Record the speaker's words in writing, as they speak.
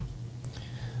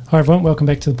Hi everyone, welcome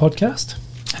back to the podcast.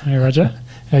 Hi Roger.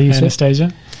 How are you,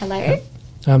 Anastasia? Hello.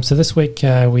 So this week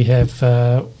we have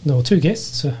two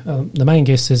guests. The main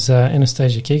guest is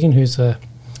Anastazia Keegan, who's head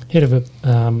of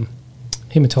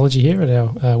haematology here at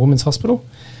our women's hospital.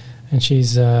 And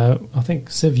she's, I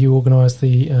think, Siv, you organised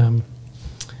the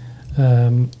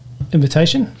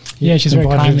invitation. Yeah, she's very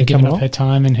kindly given up along. her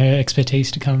time and her expertise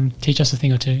to come teach us a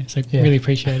thing or two. So really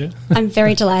appreciate it. I'm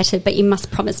very delighted, but you must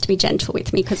promise to be gentle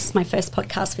with me because it's my first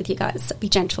podcast with you guys. So be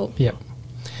gentle. Yep.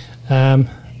 I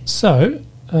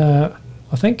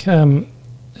think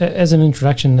as an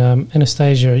introduction,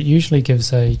 Anastasia usually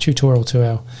gives a tutorial to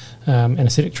our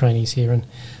anaesthetic trainees here, and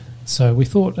so we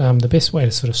thought the best way to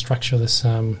sort of structure this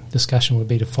discussion would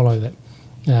be to follow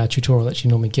that tutorial that she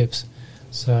normally gives.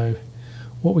 So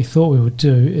what we thought we would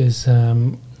do is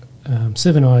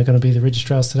Siv and I are going to be the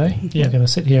registrars today. Yeah. We're going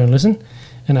to sit here and listen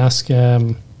and ask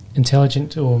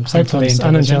intelligent or sometimes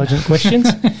unintelligent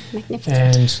questions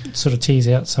Magnificent. and sort of tease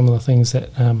out some of the things that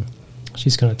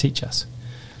she's going to teach us.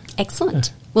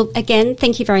 Excellent. Well, again,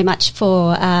 thank you very much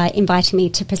for inviting me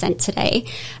to present today.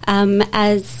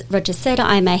 As Roger said,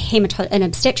 I'm an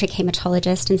obstetric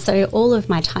haematologist, and so all of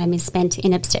my time is spent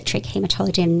in obstetric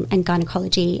haematology and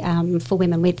gynecology for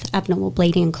women with abnormal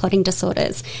bleeding and clotting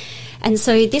disorders. And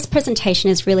so this presentation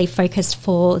is really focused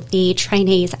for the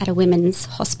trainees at a women's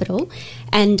hospital,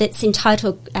 and it's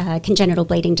entitled Congenital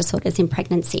Bleeding Disorders in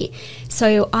Pregnancy.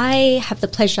 So I have the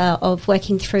pleasure of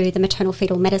working through the maternal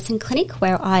fetal medicine clinic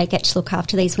where I get to look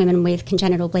after these women with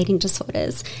congenital bleeding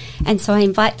disorders. And so I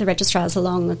invite the registrars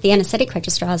along, the anaesthetic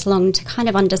registrars along, to kind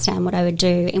of understand what I would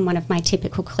do in one of my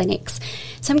typical clinics.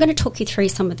 So I'm going to talk you through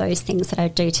some of those things that I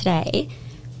would do today.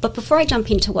 But before I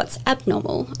jump into what's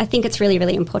abnormal, I think it's really,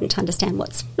 really important to understand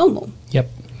what's normal. Yep.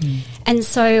 And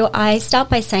so I start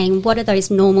by saying, what are those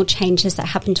normal changes that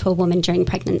happen to a woman during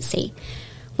pregnancy?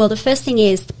 Well, the first thing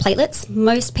is the platelets.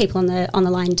 Most people on the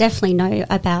line definitely know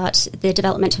about the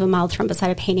development of a mild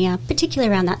thrombocytopenia,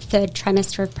 particularly around that third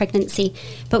trimester of pregnancy.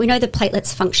 But we know the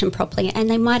platelets function properly, and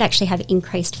they might actually have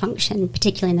increased function,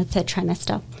 particularly in the third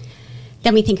trimester.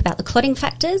 Then we think about the clotting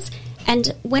factors.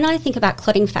 And when I think about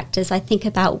clotting factors, I think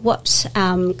about what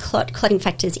clotting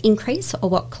factors increase or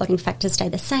what clotting factors stay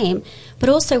the same, but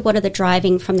also what are the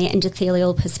driving from the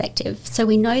endothelial perspective. So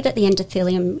we know that the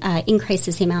endothelium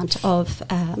increases the amount of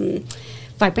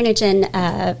fibrinogen,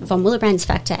 von Willebrand's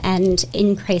factor, and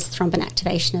increased thrombin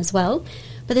activation as well.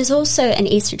 But there's also an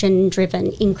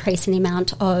estrogen-driven increase in the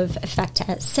amount of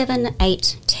factor 7,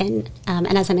 8, 10,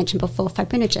 and as I mentioned before,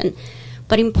 fibrinogen.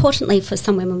 But importantly, for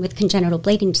some women with congenital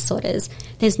bleeding disorders,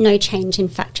 there's no change in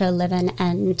factor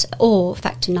 11 or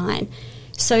factor 9.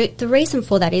 So the reason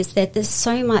for that is that there's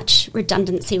so much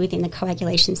redundancy within the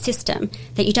coagulation system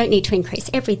that you don't need to increase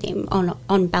everything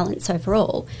on balance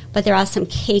overall, but there are some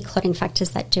key clotting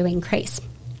factors that do increase.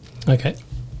 Okay.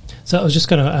 So I was just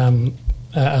going to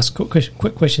ask a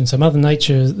quick question. So Mother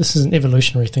Nature, this is an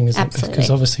evolutionary thing, isn't Absolutely. it? Because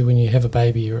obviously when you have a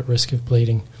baby, you're at risk of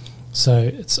bleeding.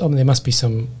 So there must be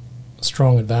some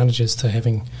strong advantages to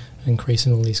having an increase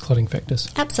in all these clotting factors.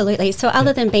 Absolutely. So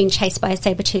other than being chased by a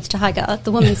saber-toothed tiger,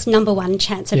 the woman's number one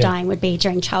chance of dying would be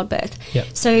during childbirth. Yep.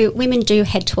 So women do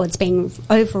head towards being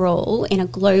overall, in a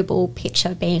global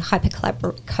picture, being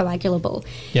hypercoagulable.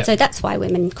 Yep. So that's why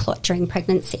women clot during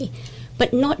pregnancy.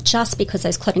 But not just because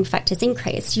those clotting factors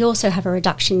increase, you also have a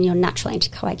reduction in your natural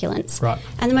anticoagulants. Right.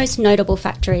 And the most notable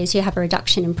factor is you have a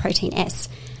reduction in protein S.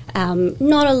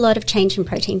 Not a lot of change in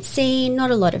protein C, not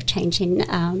a lot of change in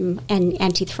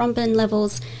antithrombin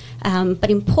levels, but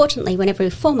importantly, whenever we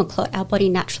form a clot, our body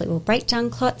naturally will break down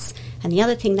clots. And the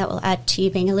other thing that will add to you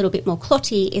being a little bit more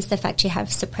clotty is the fact you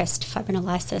have suppressed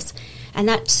fibrinolysis. And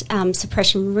that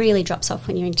suppression really drops off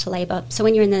when you're into labour. So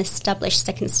when you're in the established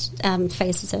second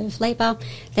phases of labour,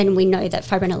 then we know that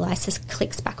fibrinolysis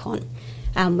clicks back on,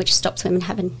 which stops women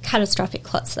having catastrophic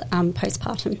clots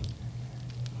postpartum.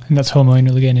 And that's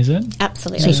hormonal again, is it?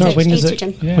 Absolutely. So when does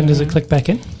estrogen. when does it click back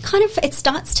in? Kind of, it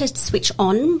starts to switch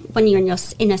on when you're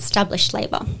in established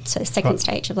labour, so second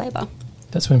stage of labour.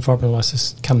 That's when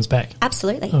fibrinolysis comes back.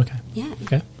 Absolutely. Okay. Yeah.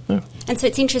 Okay. Oh. And so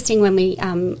it's interesting when we,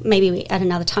 at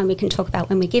another time we can talk about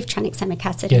when we give tranexamic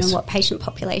acid and in what patient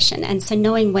population. And so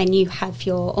knowing when you have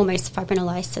your almost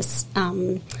fibrinolysis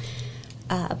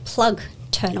plug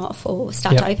turn off or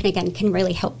start to open again can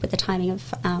really help with the timing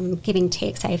of giving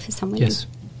TXA for some women. Yes.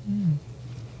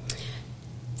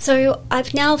 So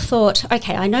I've now thought,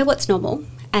 okay, I know what's normal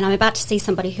and I'm about to see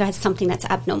somebody who has something that's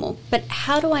abnormal, but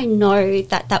how do I know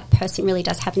that that person really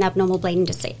does have an abnormal bleeding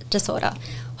disorder?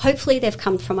 Hopefully they've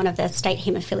come from one of the state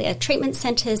haemophilia treatment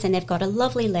centres and they've got a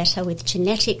lovely letter with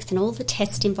genetics and all the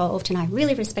tests involved, and I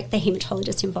really respect the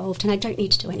haematologist involved and I don't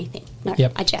need to do anything. No,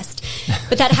 Yep. I jest.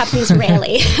 But that happens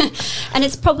rarely. And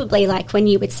it's probably like when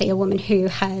you would see a woman who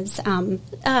has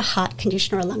a heart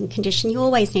condition or a lung condition, you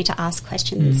always need to ask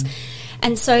questions.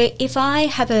 And so if I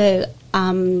have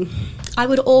I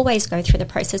would always go through the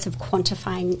process of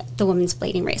quantifying the woman's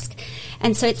bleeding risk.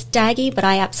 And so it's daggy, but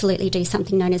I absolutely do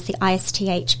something known as the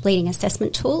ISTH bleeding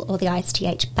assessment tool, or the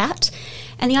ISTH BAT.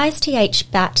 And the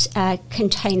ISTH BAT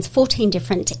contains 14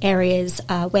 different areas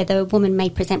where the woman may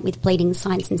present with bleeding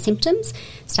signs and symptoms.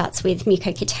 Starts with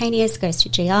mucocutaneous, goes to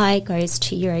GI, goes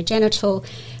to urogenital,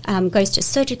 goes to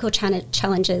surgical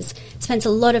challenges, spends a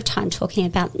lot of time talking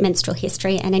about menstrual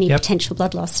history and any potential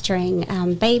blood loss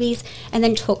during babies, and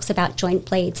then talks about joint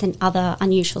bleeds and other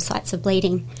unusual sites of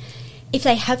bleeding. If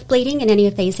they have bleeding in any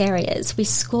of these areas, we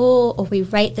score or we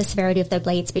rate the severity of their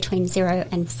bleeds between 0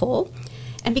 and 4.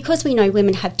 And because we know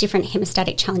women have different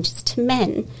hemostatic challenges to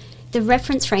men, the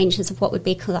reference ranges of what would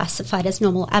be classified as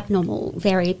normal, abnormal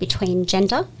vary between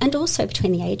gender and also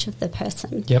between the age of the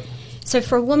person. Yep. So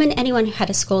for a woman, anyone who had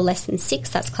a score less than 6,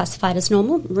 that's classified as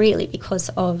normal, really because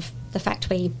of the fact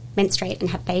we menstruate and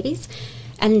have babies.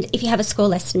 And if you have a score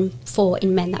less than 4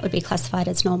 in men, that would be classified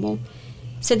as normal.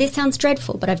 So this sounds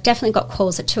dreadful, but I've definitely got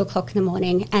calls at 2 o'clock in the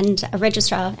morning, and a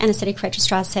registrar, anaesthetic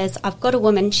registrar, says, I've got a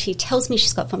woman, she tells me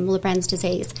she's got von Willebrand's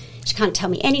disease. She can't tell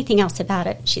me anything else about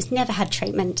it. She's never had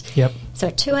treatment. Yep. So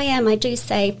at 2 a.m, I do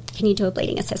say, can you do a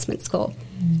bleeding assessment score?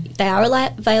 They are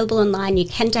available online. You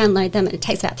can download them, and it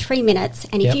takes about 3 minutes.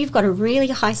 And if you've got a really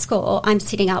high score, I'm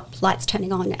sitting up, lights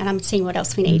turning on, and I'm seeing what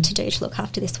else we need to do to look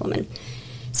after this woman.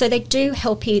 So they do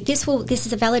help you. This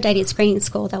is a validated screening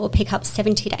score that will pick up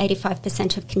 70 to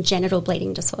 85% of congenital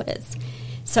bleeding disorders.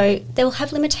 So they will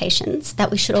have limitations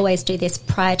that we should always do this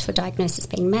prior to a diagnosis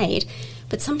being made.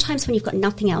 But sometimes when you've got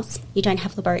nothing else, you don't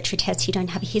have laboratory tests, you don't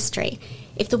have a history,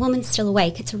 if the woman's still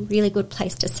awake, it's a really good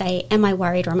place to say, am I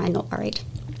worried or am I not worried?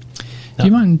 Do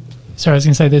you mind... Sorry, I was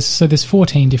going to say there's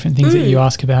 14 different things that you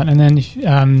ask about, and then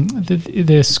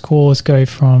the scores go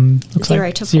from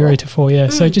 0 to 4. 0 to 4. Yeah.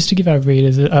 So just to give our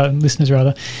readers, listeners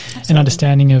rather, an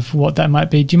understanding of what that might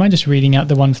be. Do you mind just reading out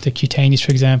the one for the cutaneous,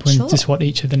 for example, and just what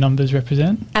each of the numbers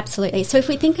represent? Absolutely. So if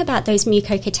we think about those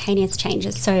mucocutaneous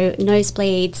changes, so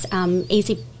nosebleeds,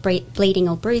 easy bleeding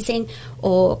or bruising,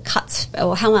 or cuts,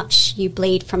 or how much you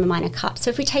bleed from a minor cut. So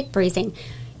if we take bruising,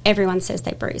 everyone says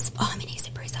they bruise. Oh, I'm an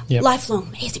easy bruiser. Yep.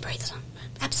 Lifelong easy bruiser.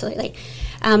 Absolutely.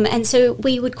 And so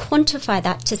we would quantify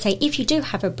that to say if you do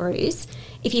have a bruise,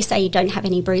 if you say you don't have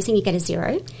any bruising, you get a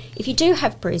 0. If you do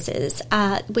have bruises,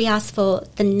 we ask for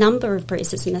the number of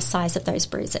bruises and the size of those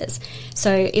bruises.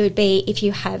 So it would be if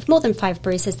you have more than 5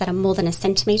 bruises that are more than a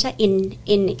centimetre in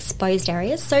exposed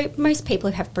areas. So most people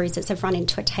who have bruises have run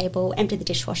into a table, emptied the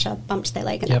dishwasher, bumped their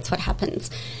leg, and that's what happens.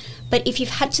 But if you've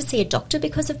had to see a doctor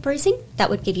because of bruising, that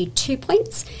would give you 2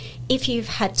 points. If you've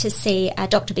had to see a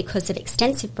doctor because of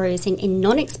extensive bruising in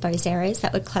non-exposed areas,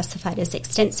 that would classify it as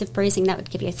extensive bruising, that would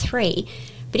give you a 3.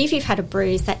 But if you've had a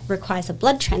bruise that requires a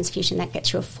blood transfusion, that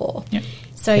gets you a 4. Yep.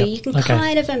 So you can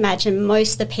kind of imagine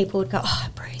most of the people would go, oh,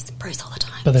 bruise all the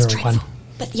time. But they're a 1.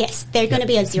 But yes, they're going to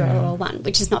be a 0 or a 1,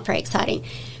 which is not very exciting.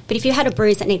 But if you had a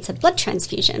bruise that needs a blood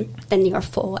transfusion, then you're a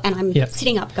 4. And I'm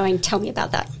sitting up going, tell me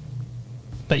about that.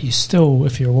 But you still,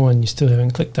 if you're a woman, you still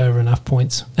haven't clicked over enough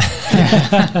points.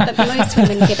 But most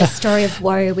women get a story of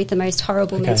woe with the most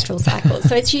horrible menstrual cycles.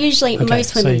 So it's usually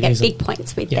most women get big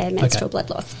points with their menstrual blood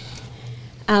loss.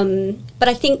 But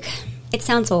I think it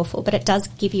sounds awful, but it does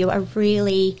give you a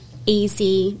really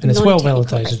easy, and it's well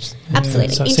validated.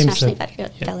 Absolutely, so internationally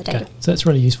validated. Okay. So that's a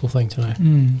really useful thing to know.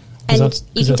 And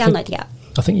you can download the app.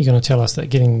 I think you're going to tell us that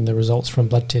getting the results from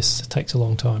blood tests takes a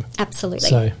long time. Absolutely.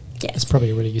 So it's probably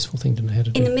a really useful thing to know how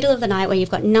to do. In the middle of the night where you've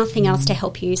got nothing else to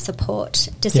help you support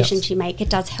decisions you make, it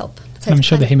does help. So I'm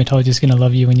sure the haematologist is going to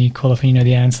love you when you call up and you know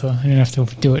the answer. You don't have to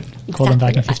do it. Call them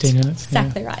back in 15 minutes.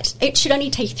 Exactly right. It should only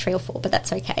take 3 or 4, but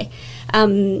that's okay.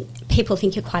 People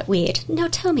think you're quite weird. Now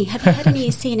tell me, have you had any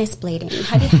CNS bleeding?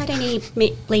 Have you had any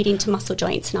bleeding to muscle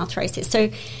joints and arthrosis?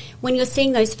 So when you're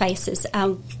seeing those faces,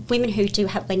 women who do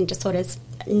have bleeding disorders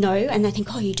know, and they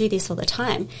think, oh, you do this all the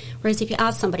time. Whereas if you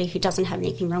ask somebody who doesn't have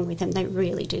anything wrong with them, they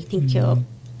really do think you're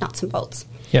nuts and bolts.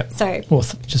 Yeah. So, or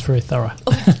just very thorough.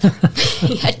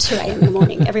 At 2 a.m. in the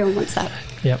morning, everyone wants that.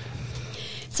 Yep.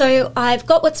 So I've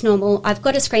got what's normal. I've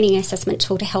got a screening assessment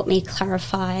tool to help me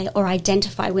clarify or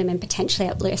identify women potentially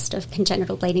at risk of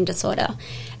congenital bleeding disorder.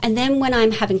 And then when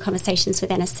I'm having conversations with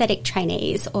anaesthetic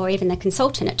trainees or even the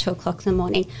consultant at 2 o'clock in the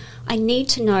morning, I need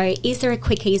to know, is there a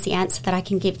quick, easy answer that I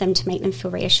can give them to make them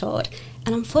feel reassured?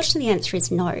 And unfortunately, the answer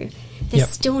is no. There's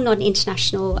still not an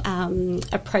international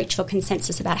approach or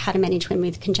consensus about how to manage women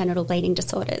with congenital bleeding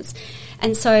disorders.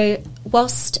 And so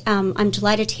whilst I'm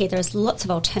delighted to hear there's lots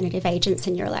of alternative agents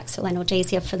in Urelax or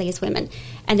analgesia for these women,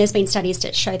 and there's been studies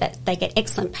that show that they get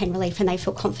excellent pain relief and they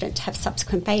feel confident to have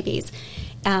subsequent babies,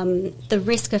 the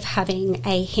risk of having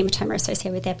a hematoma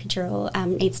associated with epidural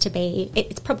needs to be,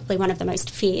 it's probably one of the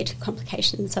most feared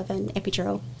complications of an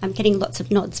epidural. I'm getting lots of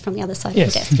nods from the other side of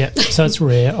the desk. Yeah, so it's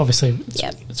rare. Obviously,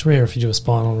 it's rare if you do a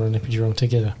spinal or an epidural to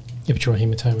get a epidural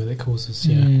hematoma that causes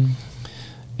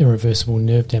irreversible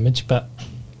nerve damage, but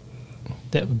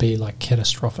that would be like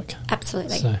catastrophic.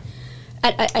 Absolutely. So.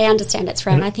 I understand it's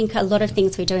rare, and I think a lot of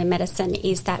things we do in medicine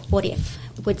is that what if?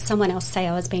 Would someone else say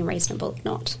I was being reasonable?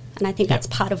 Not. And I think that's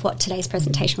part of what today's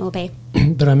presentation will be.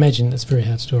 But I imagine it's very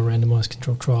hard to do a randomised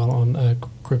controlled trial on a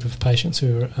group of patients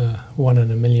who are 1 in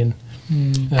a million.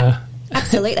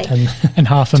 Absolutely. And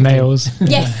half are males.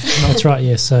 Yes. That's right,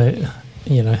 yes. So,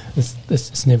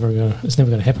 it's never going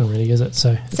to happen, really, is it?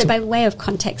 So by way of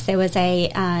context, there was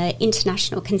a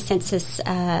international consensus,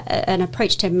 an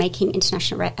approach to making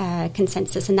international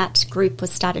consensus, and that group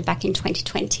was started back in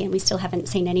 2020, and we still haven't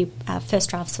seen any first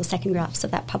drafts or second drafts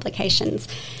of that publications.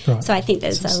 Right. So I think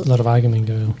there's a lot of argument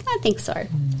going on. I think so.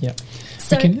 Yeah.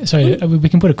 So we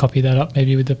can put a copy of that up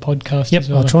maybe with the podcast. Yep, as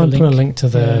well, I'll try and put a link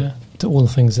to to all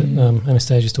the things that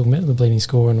Anastasia's talking about, the bleeding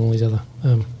score and all these other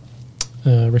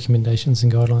recommendations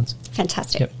and guidelines.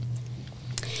 Fantastic. Yep.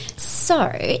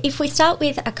 So if we start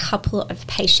with a couple of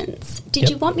patients, did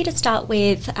you want me to start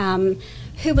with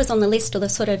who was on the list or the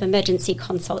sort of emergency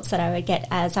consults that I would get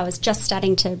as I was just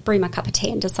starting to brew my cup of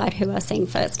tea and decide who I was seeing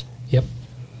first? Yep.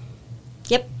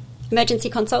 Emergency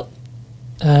consult?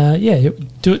 Do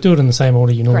it in the same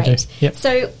order you normally do. Yep.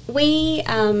 So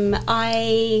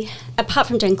apart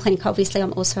from doing clinic, obviously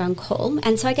I'm also on call,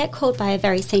 and so I get called by a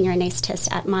very senior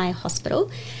anaesthetist at my hospital,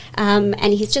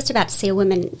 and he's just about to see a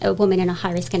woman in a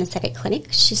high-risk anaesthetic clinic.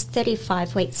 She's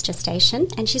 35 weeks gestation,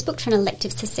 and she's booked for an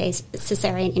elective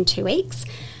cesarean in 2 weeks,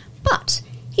 but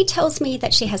he tells me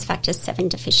that she has factor 7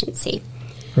 deficiency.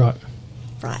 Right.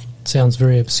 Sounds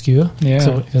very obscure. Yeah.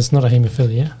 So it's not a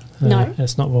haemophilia. No.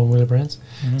 It's not von Willebrand's.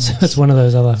 So it's one of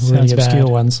those other really obscure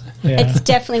ones. Yeah. It's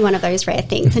definitely one of those rare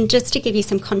things. And just to give you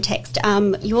some context,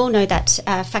 you all know that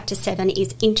factor 7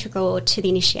 is integral to the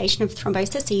initiation of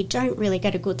thrombosis, so you don't really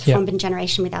get a good thrombin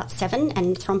generation without 7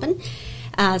 and thrombin.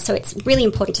 So it's really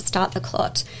important to start the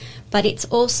clot. But it's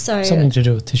also... something to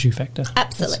do with tissue factor.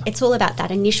 Absolutely. It's all about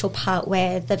that initial part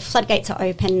where the floodgates are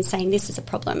open saying this is a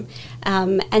problem.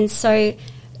 And so...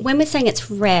 when we're saying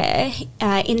it's rare,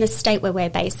 in the state where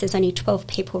we're based, there's only 12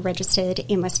 people registered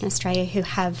in Western Australia who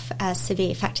have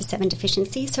severe factor 7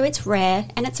 deficiency. So it's rare,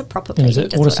 and it's a proper bleeding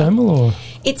disorder. Is it autosomal or...?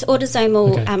 It's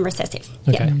autosomal recessive.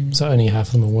 Okay, so only half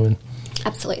of them are women.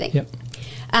 Absolutely. Yep.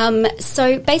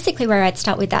 So basically where I'd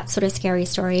start with that sort of scary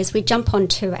story is we'd jump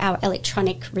onto our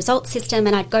electronic result system,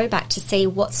 and I'd go back to see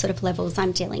what sort of levels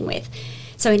I'm dealing with.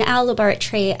 So in our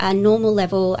laboratory, a normal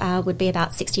level would be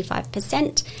about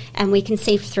 65%, and we can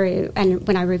see through, and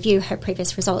when I review her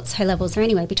previous results, her levels are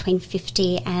anywhere between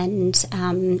 50 and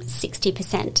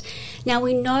 60%. Now,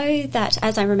 we know that,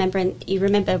 as I remember, and you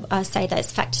remember I say that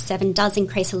factor 7 does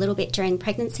increase a little bit during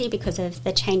pregnancy because of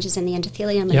the changes in the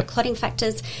endothelium and the clotting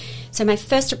factors. So my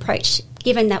first approach,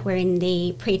 given that we're in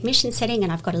the pre-admission setting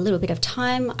and I've got a little bit of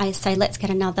time, I say let's get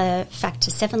another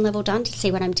factor 7 level done to see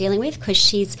what I'm dealing with,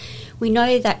 because we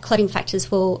know that clotting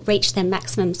factors will reach their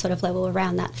maximum sort of level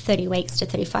around that 30 weeks to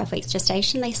 35 weeks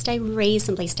gestation. They stay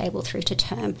reasonably stable through to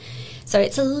term. So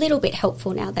it's a little bit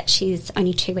helpful now that she's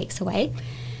only 2 weeks away.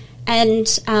 And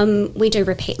we do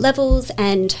repeat levels,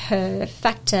 and her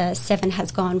factor 7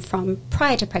 has gone from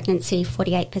prior to pregnancy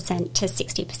 48% to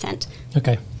 60%.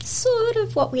 Okay. Sort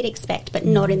of what we'd expect, but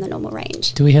not in the normal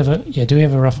range. Do we have a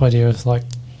rough idea of what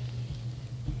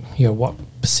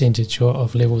percentage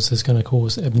of levels is going to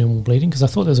cause abnormal bleeding? Because I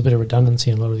thought there was a bit of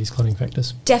redundancy in a lot of these clotting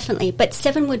factors. Definitely, but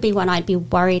 7 would be one I'd be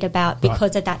worried about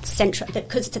because of that central,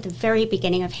 because it's at the very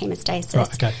beginning of hemostasis.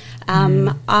 Right, okay.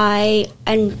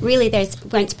 And really,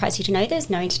 won't surprise you to know there's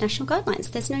no international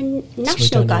guidelines. There's no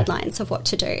national guidelines of what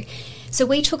to do. So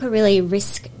we took a really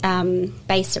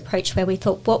risk-based approach where we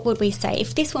thought, what would we say?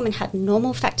 If this woman had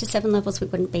normal factor 7 levels, we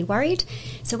wouldn't be worried.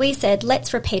 So we said,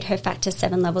 let's repeat her factor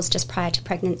 7 levels just prior to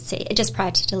pregnancy, just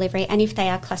prior to delivery. And if they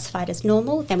are classified as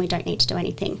normal, then we don't need to do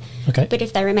anything. Okay. But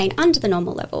if they remain under the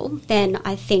normal level, then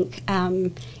I think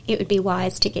it would be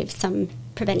wise to give some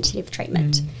preventative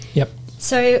treatment. Yep.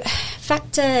 So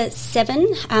factor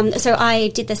 7, so I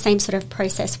did the same sort of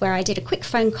process where I did a quick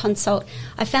phone consult.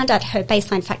 I found out her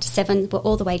baseline factor 7 were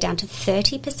all the way down to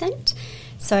 30%.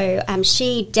 So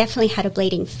she definitely had a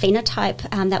bleeding phenotype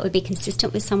that would be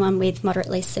consistent with someone with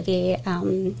moderately severe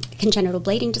congenital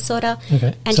bleeding disorder.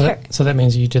 Okay, and so that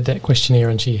means you did that questionnaire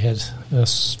and she had a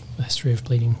history of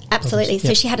bleeding. Absolutely. Problems.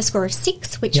 So she had a score of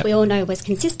 6, which we all know was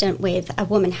consistent with a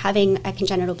woman having a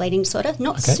congenital bleeding disorder,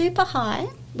 not super high,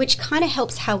 which kind of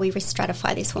helps how we risk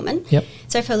stratify this woman. Yep.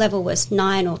 So if her level was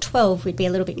 9 or 12, we'd be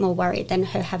a little bit more worried than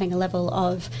her having a level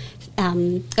of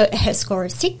her score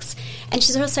of 6. And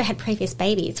she's also had previous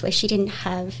babies where she did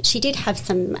have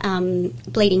some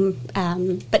bleeding,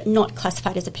 but not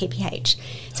classified as a PPH.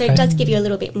 So it does give you a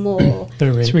little bit more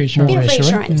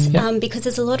reassurance because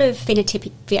there's a lot of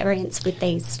phenotypic variance with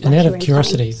these. And out of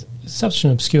curiosity, it's such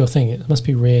an obscure thing. It must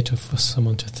be rare for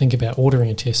someone to think about ordering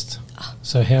a test.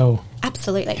 So how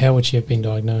would she have been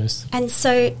diagnosed? And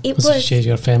so she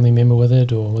got a family member with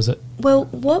it, or was it? Well,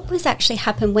 what was actually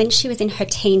happened when she was in her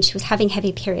teens, she was having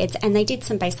heavy periods, and they did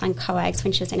some baseline coags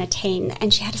when she was in her teen,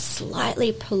 and she had a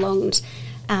slightly prolonged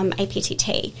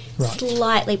APTT,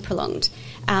 slightly prolonged.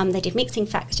 They did mixing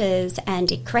factors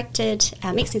and it corrected,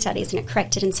 mixing studies and it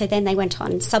corrected, and so then they went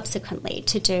on subsequently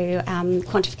to do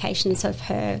quantifications of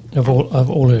her... Of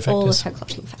all her factors? All of her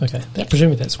clotting factors. Okay. Yes.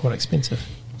 Presumably that's quite expensive.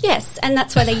 Yes, and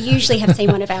that's why they usually have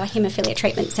seen one of our haemophilia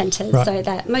treatment centres so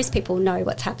that most people know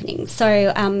what's happening.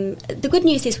 So the good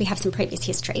news is we have some previous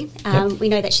history. We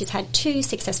know that she's had 2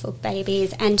 successful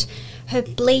babies, and her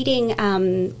bleeding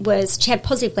she had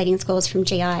positive bleeding scores from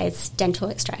GIs, dental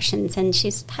extractions, and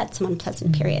she's had some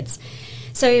unpleasant periods.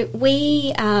 So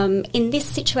we, in this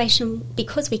situation,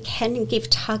 because we can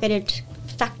give targeted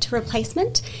factor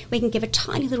replacement, we can give a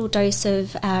tiny little dose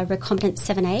of recombinant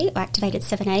 7A or activated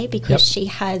 7A because she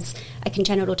has a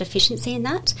congenital deficiency in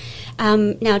that.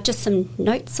 Now, just some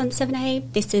notes on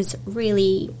 7A. This is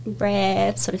really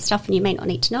rare sort of stuff and you may not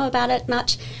need to know about it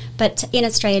much, but in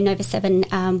Australia, Nova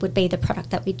 7 would be the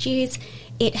product that we'd use.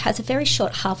 It has a very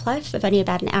short half-life of only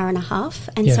about an hour and a half,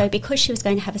 and so because she was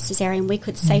going to have a caesarean, we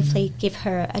could safely give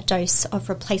her a dose of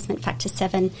replacement factor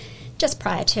 7 just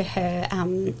prior to her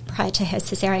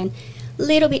caesarean.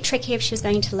 Little bit tricky if she was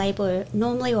going to labour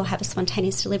normally or have a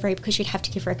spontaneous delivery because you'd have to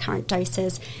give her current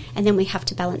doses, and then we have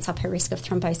to balance up her risk of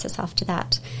thrombosis after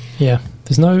that. Yeah,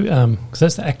 there's no because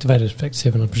that's the activated factor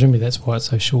 7. And presumably that's why it's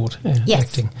so short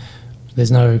acting.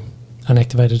 There's no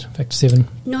unactivated factor 7?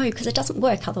 No, because it doesn't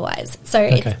work otherwise. So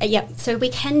so we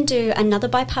can do another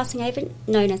bypassing agent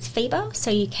known as FEBA. So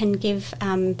you can give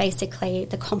basically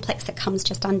the complex that comes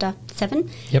just under 7,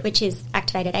 which is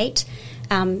activated 8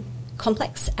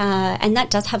 complex, and that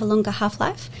does have a longer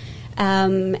half-life.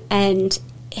 And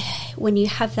when you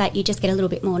have that, you just get a little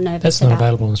bit more nervous. That's not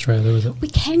available in Australia, is it? We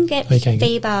can get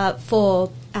FEBA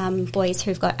for boys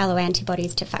who've got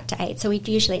alloantibodies to factor 8. So we'd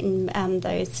usually in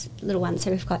those little ones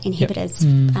who've got inhibitors,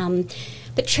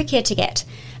 but trickier to get.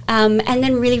 And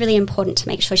then really, really important to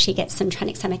make sure she gets some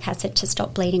tranexamic acid to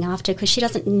stop bleeding after, because she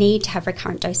doesn't need to have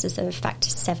recurrent doses of factor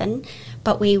 7,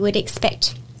 but we would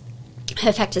expect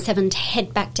her factor 7 to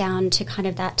head back down to kind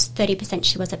of that 30%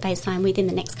 she was at baseline within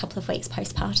the next couple of weeks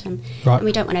postpartum. Right. And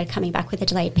we don't want her coming back with a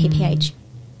delayed PPH.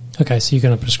 Okay, so you're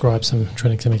going to prescribe some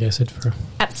tranexamic acid for...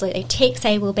 Absolutely.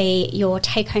 TXA will be your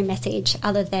take-home message,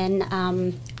 other than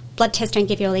blood tests don't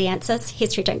give you all the answers,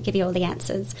 history don't give you all the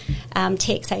answers.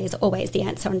 TXA is always the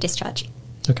answer on discharge.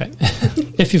 Okay.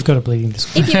 If you've got a bleeding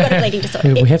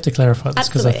disorder. We have to clarify this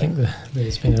because I think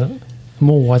there's been a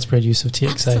more widespread use of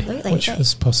TXA, which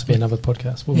is possibly another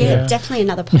podcast. Definitely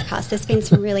another podcast. There's been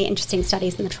some really interesting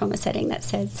studies in the trauma setting that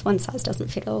says one size doesn't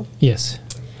fit all. Yes,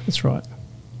 that's right.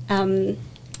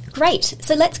 Great.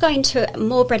 So let's go into a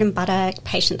more bread and butter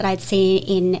patient that I'd see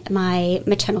in my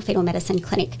maternal fetal medicine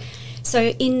clinic. So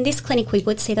in this clinic, we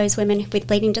would see those women with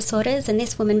bleeding disorders, and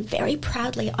this woman very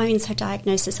proudly owns her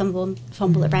diagnosis of von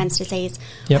Willebrand's disease.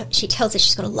 She tells us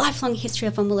she's got a lifelong history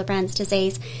of von Willebrand's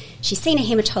disease. She's seen a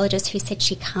haematologist who said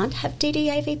she can't have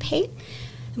DDAVP.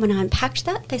 And when I unpacked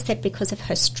that, they said because of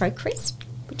her stroke risk,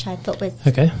 which I thought was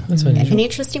an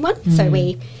interesting one. So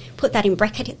we put that in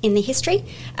bracket in the history.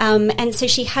 And so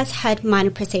she has had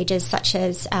minor procedures such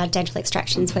as dental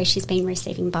extractions where she's been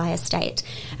receiving Biostate,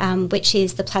 which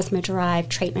is the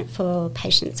plasma-derived treatment for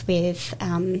patients with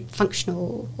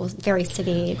functional or very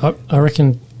severe... I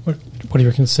reckon, what do you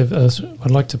reckon, Siv?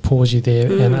 I'd like to pause you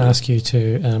there and ask you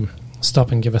to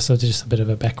stop and give us just a bit of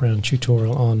a background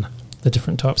tutorial on the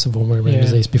different types of von Willebrand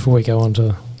disease before we go on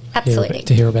to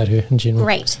hear about her in general.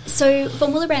 Great. So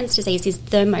von Willebrand's disease is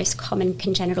the most common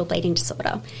congenital bleeding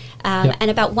disorder. And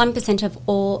about 1% of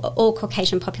all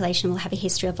Caucasian population will have a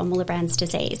history of von Willebrand's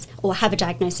disease or have a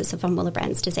diagnosis of von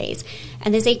Willebrand's disease.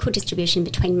 And there's equal distribution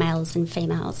between males and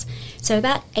females. So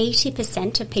about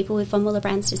 80% of people with von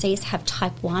Willebrand's disease have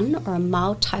type 1 or a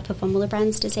mild type of von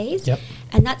Willebrand's disease. Yep.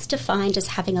 And that's defined as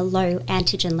having a low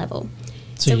antigen level.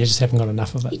 So you just haven't got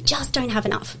enough of it. You just don't have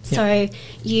enough. Yep.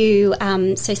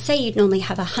 So say you'd normally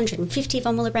have 150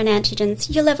 von Willebrand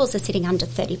antigens, your levels are sitting under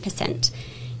 30%.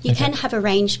 You can have a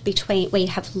range between where you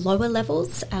have lower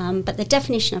levels, but the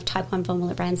definition of type 1 von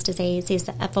Willebrand's disease is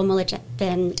a von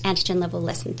Willebrand antigen level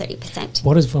less than 30%.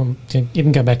 What is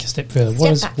even go back a step further?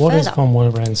 What is von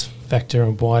Willebrand's factor,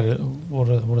 and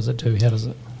what does it do? How does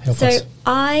it help us? So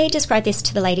I described this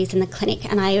to the ladies in the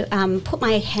clinic, and I put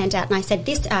my hand out and I said,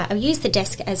 I use the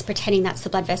desk as pretending that's the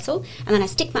blood vessel, and then I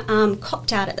stick my arm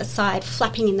cocked out at the side,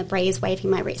 flapping in the breeze, waving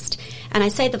my wrist. And I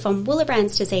say the von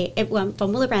Willebrand's disease, von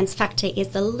Willebrand's factor is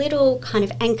the little kind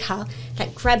of anchor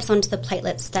that grabs onto the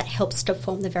platelets that helps to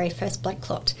form the very first blood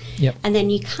clot. Yep. And then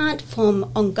you can't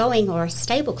form ongoing or a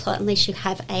stable clot unless you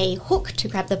have a hook to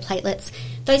grab the platelets.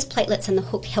 Those platelets and the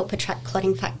hook help attract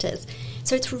clotting factors.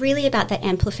 So it's really about that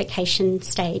amplification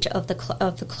stage of the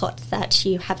clot that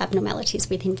you have abnormalities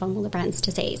with in von Willebrand's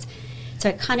disease. So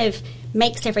it kind of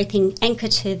makes everything anchor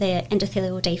to the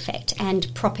endothelial defect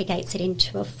and propagates it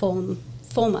into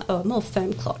a more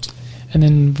firm clot. And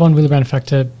then von Willebrand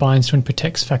factor binds to and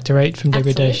protects factor 8 from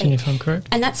degradation, if I'm correct.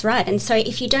 And that's right. And so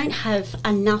if you don't have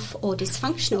enough or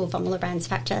dysfunctional von Willebrand's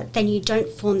factor, then you don't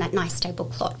form that nice stable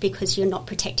clot because you're not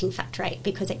protecting factor 8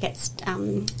 because it gets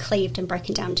cleaved and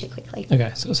broken down too quickly.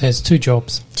 Okay, so it has two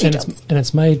jobs. And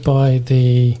it's made by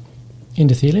the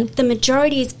endothelium? The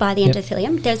majority is by the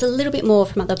endothelium. There's a little bit more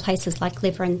from other places like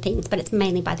liver and things, but it's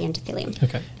mainly by the endothelium.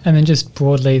 Okay. And then just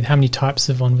broadly, how many types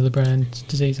of von Willebrand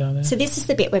disease are there? So this is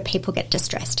the bit where people get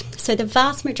distressed. So the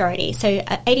vast majority,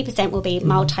 80% will be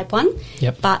mild type 1,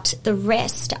 but the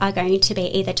rest are going to be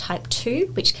either type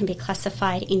 2, which can be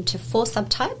classified into 4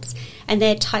 subtypes, and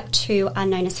their type 2 are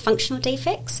known as functional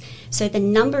defects. So the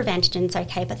number of antigens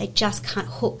okay, but they just can't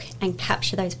hook and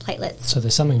capture those platelets. So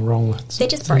there's something wrong with them. They're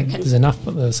just broken. There's enough,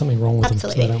 but there's something wrong with them, so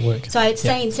they don't work. So I would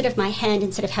say instead of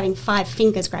having 5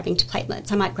 fingers grabbing to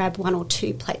platelets, I might grab 1 or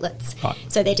 2 platelets. Right.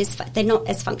 So they're not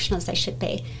as functional as they should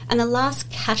be. And the last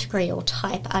category or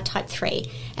type are type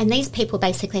 3. And these people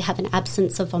basically have an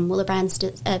absence of von Willebrand's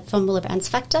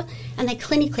factor, and they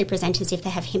clinically present as if they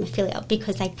have haemophilia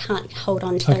because they can't hold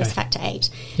on to those factor 8.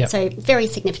 Yep. So very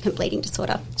significant bleeding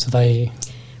disorder. So they...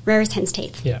 Rare as hen's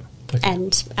teeth. Yeah. Okay.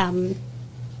 And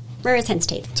rare as hen's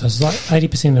teeth. So it's like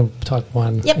 80% of type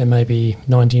 1 and maybe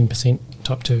 19%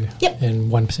 type 2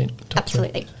 and 1% type 3.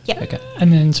 Absolutely. Yep. Okay.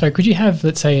 And then, sorry, could you have,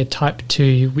 let's say, a type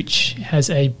 2 which has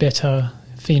a better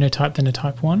phenotype than a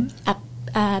type 1?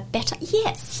 Better,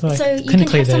 yes. Like so you can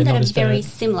have some that are very bad.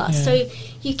 similar. Yeah. So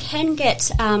you can get,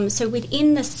 so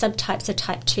within the subtypes of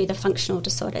type 2, the functional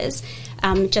disorders,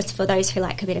 just for those who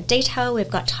like a bit of detail, we've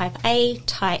got type 2A,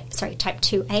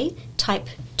 type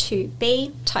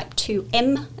 2B, type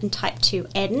 2M, and type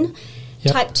 2N.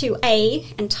 Yep. Type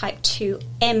 2A and type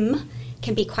 2M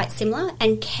can be quite similar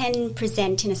and can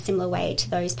present in a similar way to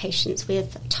those patients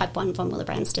with type 1 von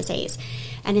Willebrand's disease.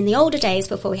 And in the older days,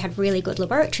 before we had really good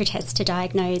laboratory tests to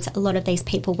diagnose, a lot of these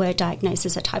people were diagnosed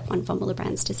as a type 1 von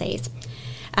Willebrand's disease.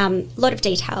 A lot of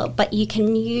detail, but you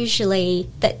can usually,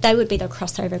 they would be the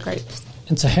crossover group.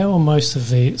 And so how are most of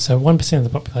 1% of the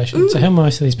population, so how are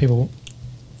most of these people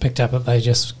picked up that they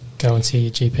just go and see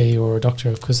a GP or a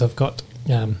doctor because they've got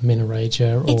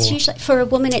menorrhagia? It's usually, for a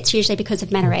woman, it's usually because of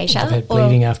menorrhagia. They've had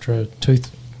bleeding after a tooth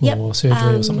or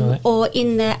surgery or something like that. Or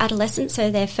in their adolescence,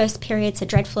 so their first periods are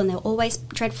dreadful and they're always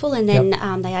dreadful, and then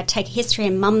they take a history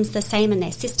and mum's the same and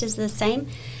their sister's the same.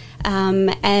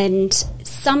 And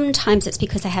sometimes it's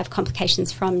because they have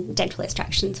complications from dental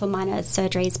extractions or minor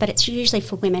surgeries, but it's usually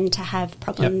for women to have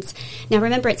problems. Now,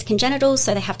 remember, it's congenital,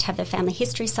 so they have to have the family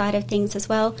history side of things as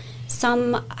well.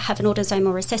 Some have an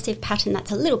autosomal recessive pattern that's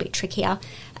a little bit trickier,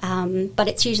 but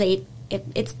it's usually...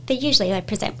 they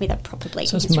present with a proper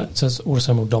bleeding history. So it's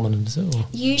autosomal dominant, is it? Or?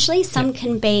 Usually some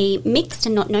can be mixed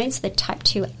and not known, so the type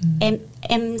 2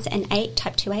 M's and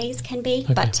type 2A's can be,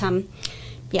 but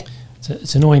So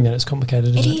it's annoying that it's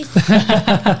complicated, isn't it? It is.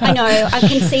 I know. I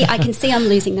can see I'm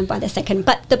losing them by the second.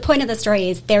 But the point of the story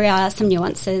is there are some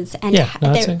nuances, and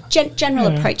general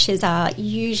approaches are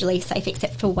usually safe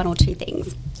except for 1 or 2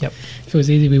 things. Yep. If it was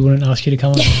easy, we wouldn't ask you to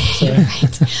come on.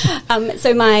 Right.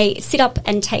 So my sit up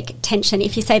and take tension.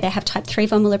 If you say they have type 3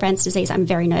 von Willebrand's disease, I'm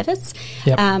very nervous.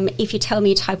 Yep. If you tell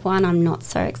me type 1, I'm not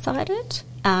so excited.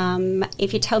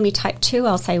 If you tell me type 2,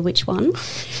 I'll say which one.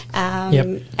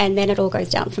 And then it all goes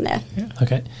down from there. Yeah.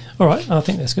 Okay. All right. I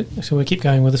think that's good. So we'll keep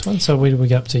going with this one. So where do we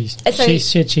go up to? So she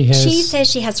said she says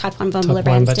she has type 1 von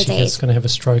Willebrand's but disease. she's going to have a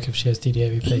stroke if she has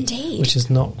DDAVP. Indeed. Which is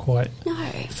not quite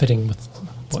fitting with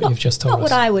what you've just told us.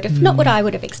 Not what I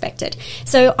would have expected.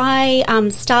 So I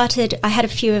I had a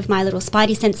few of my little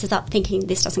spidey senses up thinking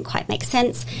this doesn't quite make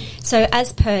sense. So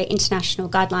as per international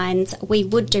guidelines, we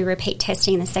would do repeat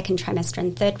testing in the second trimester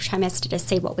and third trimester to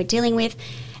see what we're dealing with.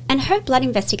 And her blood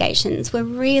investigations were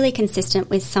really consistent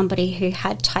with somebody who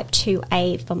had type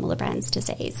 2A von Willebrand's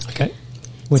disease. Okay.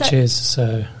 Which is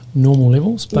normal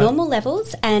levels? But normal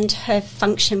levels, and her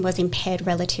function was impaired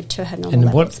relative to her normal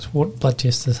levels. And what blood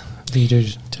tests do you do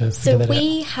to figure that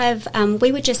out? So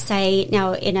we would just say,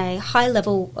 now in a high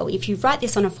level, if you write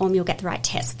this on a form, you'll get the right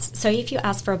tests. So if you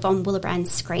ask for a von Willebrand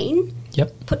screen,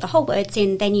 put the whole words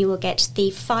in, then you will get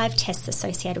the 5 tests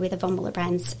associated with a von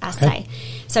Willebrand's assay. Okay.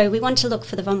 So we want to look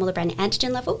for the von Willebrand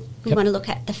antigen level. We want to look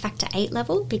at the factor 8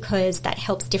 level because that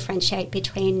helps differentiate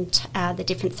between the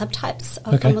different subtypes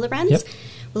of von Willebrand's. Yep.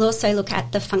 We'll also look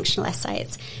at the functional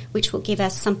assays, which will give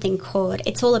us something called,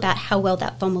 it's all about how well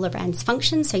that von Willebrand's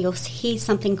function. So you'll hear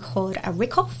something called a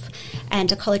Rickoff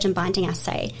and a collagen binding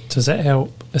assay. So is that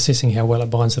assessing how well it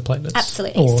binds the platelets?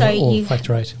 Absolutely. Or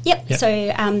factor 8? Yep. So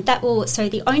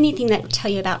the only thing that will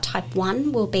tell you about type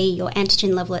 1 will be your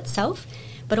antigen level itself.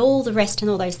 But all the rest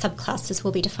and all those subclasses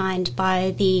will be defined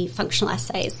by the functional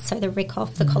assays. So the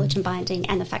Rickoff, the collagen binding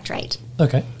and the factor 8.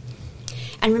 Okay.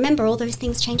 And remember, all those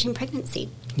things change in pregnancy.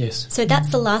 Yes. So that's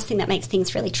the last thing that makes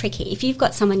things really tricky. If you've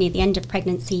got someone near the end of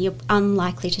pregnancy, you're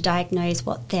unlikely to diagnose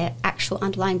what their actual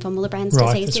underlying von Willebrand's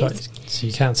disease is. Right. So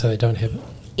you can't say they don't have it.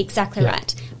 Exactly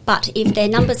right. But if their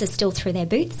numbers are still through their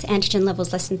boots, antigen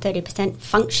levels less than 30%,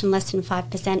 function less than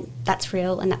 5%, that's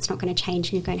real and that's not going to change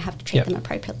and you're going to have to treat them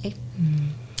appropriately.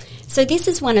 So this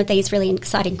is one of these really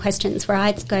exciting questions where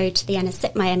I'd go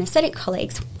to my anaesthetic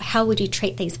colleagues, how would you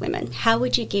treat these women? How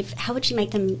would you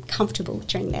make them comfortable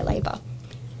during their labour?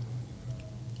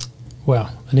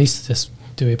 Well, anaesthetists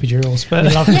do epidurals, but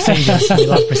we love procedures. We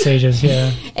love procedures,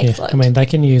 yeah. Excellent. I mean, they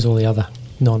can use all the other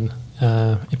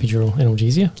non-epidural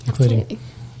analgesia, including,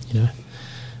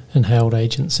 inhaled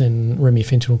agents and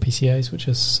remifentanil PCAs, which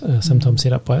is sometimes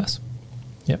set up by us.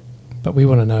 Yep. But we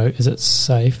want to know, is it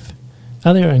safe?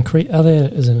 Are there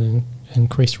is an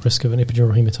increased risk of an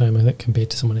epidural hematoma that compared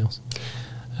to someone else?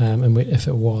 And if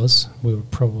it was, we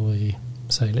would probably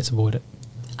say let's avoid it.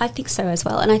 I think so as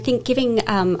well. And I think giving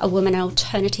a woman an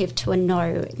alternative to a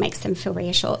no makes them feel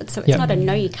reassured. So it's not a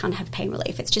no, you can't have pain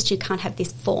relief. It's just you can't have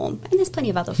this form. And there's plenty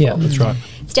of other forms. Yeah, that's right.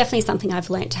 It's definitely something I've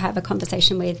learnt to have a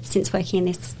conversation with since working in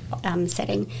this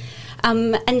setting.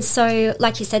 And so,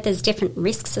 like you said, there's different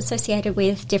risks associated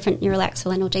with different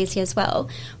neurolaxal analgesia as well.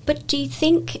 But do you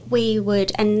think we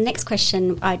would, and the next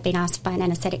question I'd been asked by an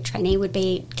anaesthetic trainee would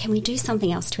be, can we do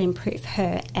something else to improve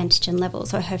her antigen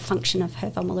levels or her function of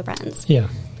her von Willebrand's? Yeah.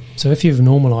 So if you've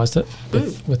normalised it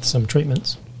with some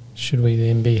treatments, should we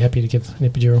then be happy to give an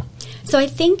epidural? So I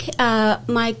think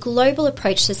my global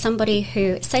approach to somebody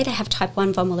who, say they have type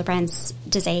 1 von Willebrand's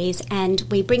disease and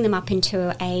we bring them up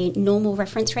into a normal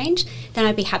reference range, then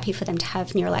I'd be happy for them to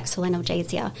have neurolaxal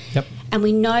analgesia. Yep. And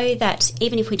we know that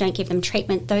even if we don't give them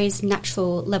treatment, those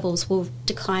natural levels will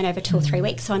decline over 2 or 3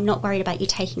 weeks. So I'm not worried about you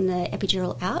taking the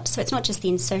epidural out. So it's not just the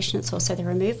insertion, it's also the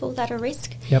removal that are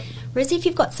risk. Yep. Whereas if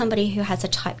you've got somebody who has a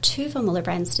type 2 von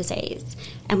Willebrand's disease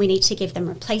and we need to give them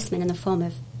replacement in the form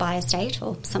of Biostate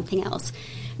or something else.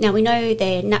 Now, we know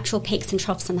their natural peaks and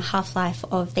troughs and the half-life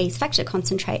of these factor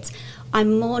concentrates.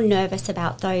 I'm more nervous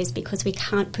about those because we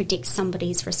can't predict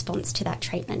somebody's response to that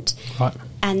treatment. Right.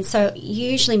 And so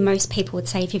usually most people would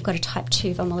say if you've got a type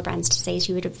 2 von Willebrand's disease,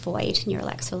 you would avoid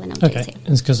neurolaxal analgesia. Okay.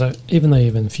 It's because even though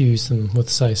you've infused them with,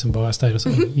 say, some Biostate or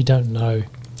something, you don't know.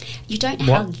 You don't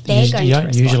know how they're going to respond. You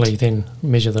don't usually then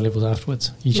measure the levels afterwards.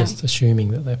 You're just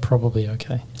assuming that they're probably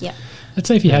okay. Yeah. Let's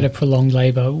say if you had a prolonged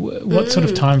labour, what sort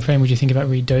of time frame would you think about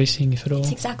redosing, if at all?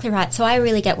 That's exactly right. So I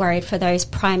really get worried for those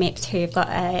primates who've got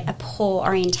a poor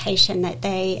orientation that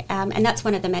they, and that's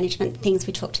one of the management things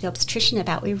we talk to the obstetrician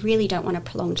about. We really don't want a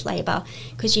prolonged labour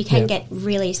because you can get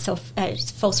really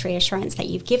false reassurance that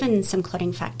you've given some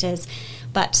clotting factors.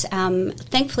 But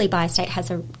thankfully Biostate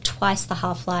has twice the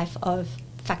half-life of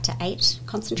factor 8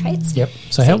 concentrates. Yep.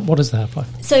 So what is the half-life?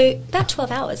 So about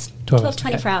 12 hours. 12 to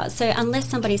 24 hours. So unless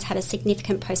somebody's had a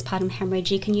significant postpartum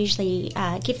hemorrhage, you can usually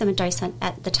give them a dose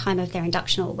at the time of their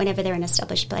induction or whenever they're in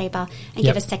established labour and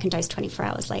give a second dose 24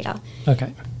 hours later.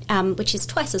 Okay. Which is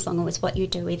twice as long as what you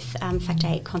do with factor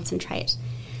 8 concentrate.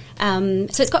 So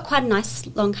it's got quite a nice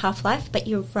long half-life, but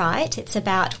you're right, it's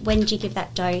about when do you give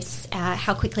that dose,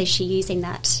 how quickly is she using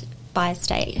that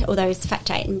Biostate or those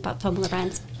Factor 8 and formula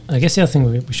brands. I guess the other thing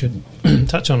we should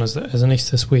touch on is that as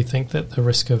anaesthetists, we think that the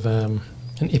risk of an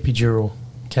epidural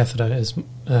catheter is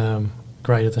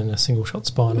greater than a single shot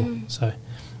spinal. So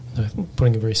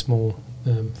putting a very small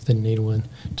thin needle in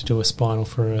to do a spinal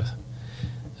for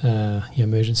a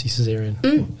emergency caesarean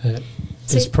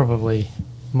is probably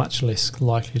much less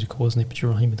likely to cause an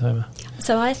epidural hematoma.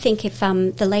 So I think if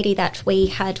the lady that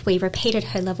we repeated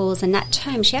her levels in that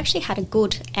term, she actually had a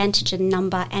good antigen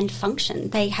number and function.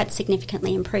 They had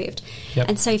significantly improved. Yep.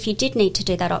 And so if you did need to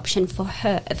do that option for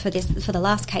her, for the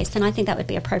last case, then I think that would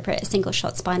be appropriate, a single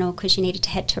shot spinal, because you needed to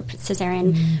head to a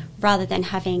caesarean rather than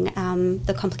having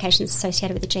the complications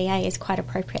associated with the GA is quite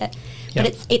appropriate. Yep.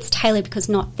 But it's tailored because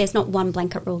there's not one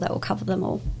blanket rule that will cover them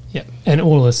all. Yeah, and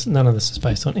none of this is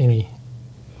based on any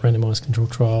randomised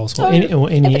controlled trials or any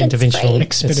interventional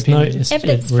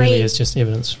it really is just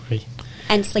evidence free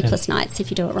and sleepless nights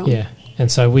if you do it wrong. Yeah,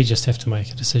 and so we just have to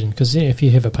make a decision because if you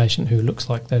have a patient who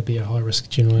looks like they'd be a high risk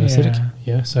general anaesthetic,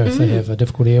 so if they have a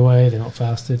difficult airway, they're not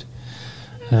fasted,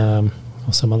 or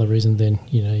some other reason, then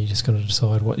you just got to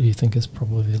decide what you think is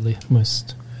probably the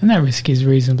most. And that risk is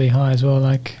reasonably high as well.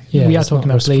 Like we are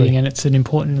talking about bleeding, and it's an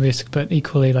important risk. But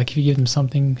equally, like if you give them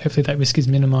something, hopefully that risk is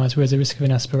minimised. Whereas the risk of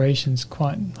an aspiration is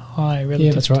quite high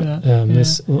relative that's right. to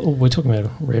that. We're talking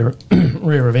about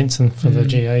rare events and for the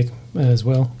GA as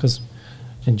well, because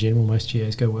in general most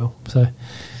GAs go well. So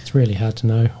it's really hard to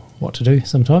know what to do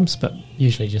sometimes, but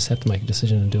usually you just have to make a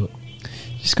decision and do it.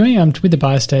 Just going with the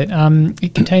Biostate,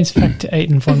 it contains Factor 8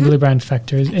 and von Willebrand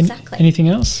factor. Exactly. Anything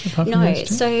else apart from No, those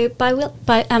two? so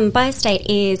Biostate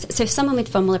is, so if someone with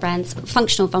von Willebrand's,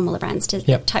 functional von Willebrand's,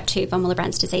 type 2 von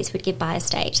Willebrand's disease would give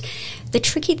Biostate. The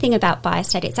tricky thing about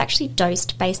Biostate, it's actually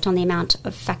dosed based on the amount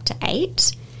of Factor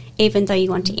 8, even though you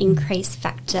want to increase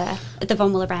the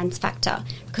von Willebrand's factor,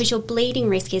 because your bleeding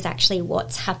risk is actually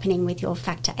what's happening with your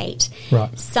Factor 8.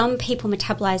 Right. Some people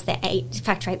metabolize their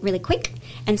Factor 8 really quick,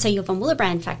 and so your von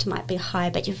Willebrand factor might be high,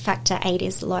 but your Factor 8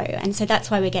 is low. And so that's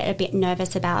why we get a bit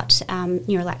nervous about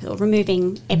or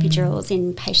removing epidurals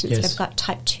in patients that have got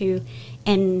type 2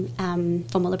 and von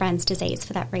Willebrand's disease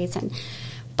for that reason.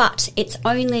 But it's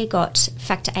only got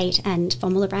Factor 8 and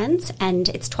von Willebrand's, and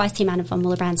it's twice the amount of von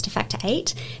Willebrand's to Factor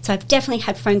 8. So I've definitely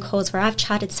had phone calls where I've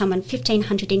charted someone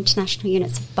 1,500 international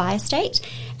units of Biostate,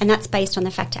 and that's based on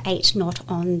the Factor 8, not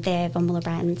on their von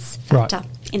Willebrand's factor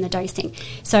in the dosing.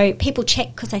 So people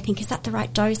check because they think, is that the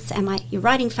right dose? You're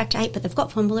writing Factor 8, but they've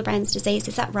got von Willebrand's disease.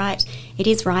 Is that right? It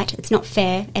is right. It's not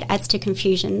fair. It adds to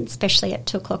confusion, especially at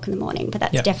 2 o'clock in the morning, but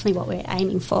that's definitely what we're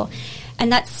aiming for.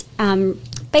 And that's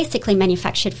basically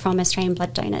manufactured from Australian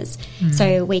blood donors.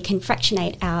 So we can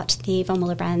fractionate out the von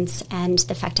Willebrand's and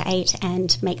the Factor 8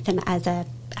 and make them as a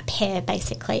pair,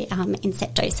 basically, in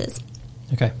set doses.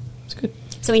 Okay, that's good.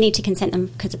 So we need to consent them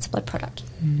because it's a blood product.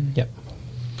 Yep.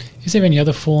 Is there any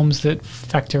other forms that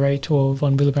Factor 8 or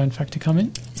von Willebrand factor come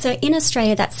in? So in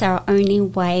Australia, that's our only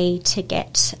way to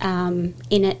get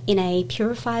in a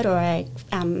purified or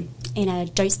in a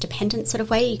dose-dependent sort of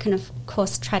way. You can, of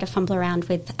course, try to fumble around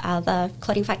with other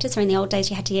clotting factors. So in the old days,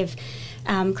 you had to give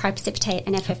cryoprecipitate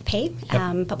and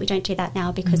FFP, but we don't do that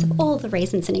now because of all the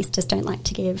reasons anaesthetists don't like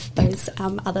to give those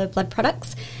other blood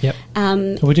products. Yep.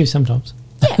 We do sometimes.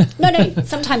 Yeah, no.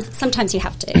 Sometimes you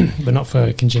have to, but not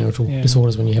for congenital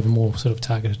disorders when you have a more sort of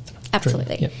targeted.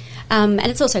 Absolutely. Yep. And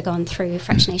it's also gone through a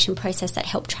fractionation process that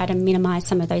helped try to minimise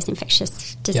some of those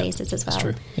infectious diseases as well. That's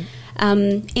true.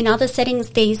 Yep. In other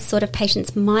settings, these sort of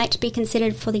patients might be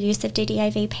considered for the use of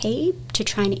DDAVP to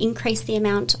try and increase the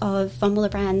amount of von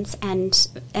Willebrand's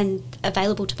and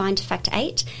available to bind to Factor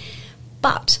 8.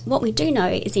 But what we do know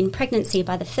is in pregnancy,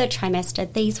 by the 3rd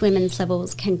trimester, these women's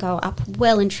levels can go up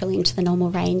well and truly into the normal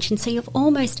range. And so you've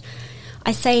almost,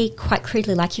 I say quite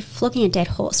crudely, like you're flogging a dead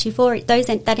horse. You've already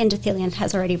that endothelium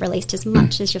has already released as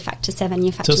much as your Factor 7,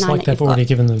 your Factor 9. So it's like they've already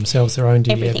given themselves their own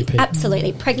DDAVP. Everything.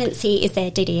 Absolutely. Pregnancy is their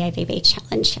DDAVP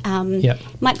challenge.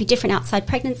 Might be different outside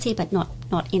pregnancy, but not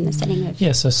in the setting of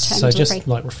So just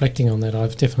like reflecting on that,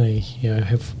 I've definitely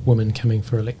have women coming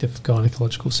for elective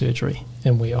gynecological surgery,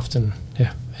 and we often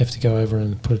have to go over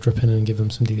and put a drip in and give them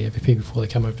some DDAVP before they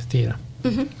come over to theatre.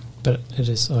 But it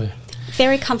is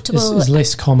very comfortable. It's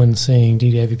less common seeing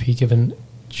DDAVP given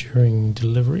during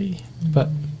delivery, but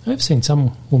I've seen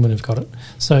some women have got it.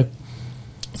 So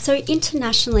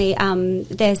internationally,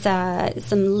 there's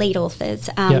some lead authors,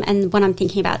 and what I'm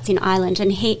thinking about is in Ireland.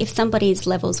 And if somebody's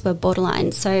levels were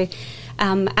borderline, so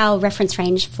our reference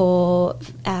range for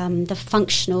the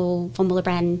functional von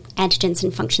Willebrand antigens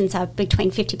and functions are between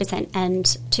 50% and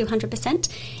 200%.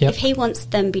 Yep. If he wants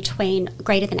them between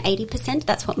greater than 80%,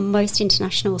 that's what most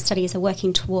international studies are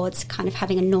working towards, kind of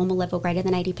having a normal level greater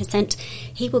than 80%.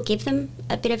 He will give them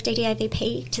a bit of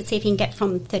DDAVP to see if he can get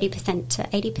from 30% to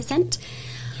 80%.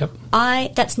 Yep.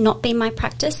 That's not been my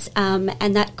practice,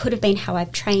 and that could have been how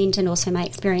I've trained and also my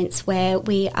experience, where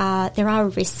there are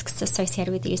risks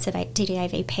associated with the use of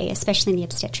DDAVP, especially in the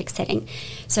obstetric setting.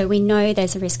 So we know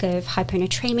there's a risk of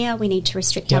hyponatremia. We need to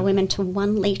restrict our women to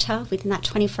 1 litre within that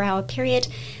 24-hour period.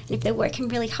 And if they're working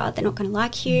really hard, they're not going to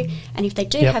like you. And if they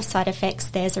do have side effects,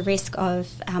 there's a risk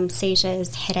of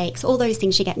seizures, headaches, all those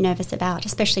things you get nervous about,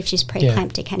 especially if she's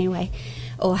preeclamptic anyway,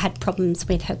 or had problems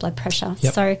with her blood pressure.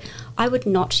 Yep. So I would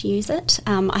not use it.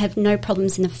 I have no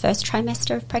problems in the first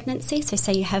trimester of pregnancy. So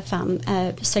say you have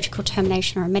a surgical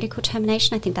termination or a medical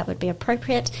termination, I think that would be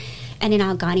appropriate. And in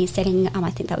our gynae setting, I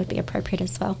think that would be appropriate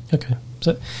as well. Okay.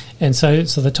 So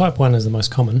the type 1 is the most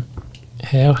common.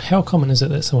 How common is it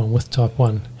that someone with type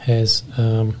 1 has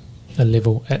a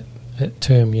level at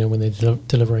term, when they're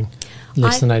delivering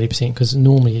less than 80%? Because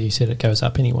normally you said it goes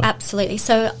up anyway. Absolutely.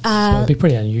 So it'd be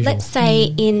pretty unusual. Let's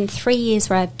say in 3 years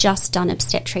where I've just done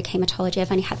obstetric haematology,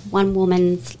 I've only had one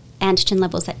woman's antigen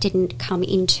levels that didn't come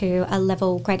into a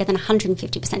level greater than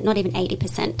 150%, not even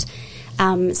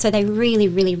 80%. So they really,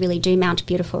 really, really do mount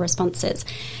beautiful responses.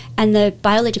 And the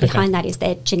biology behind that is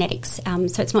their genetics.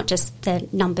 So it's not just the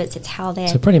numbers, it's how they're...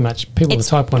 So pretty much people with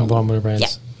type 1 von Willebrand, yeah.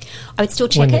 I would still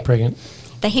check when it. they're pregnant.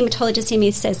 The haematologist in me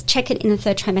says check it in the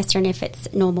 3rd trimester, and if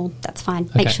it's normal, that's fine.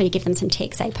 Make sure you give them some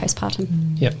TXA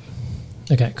postpartum. Yep.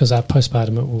 Okay, because our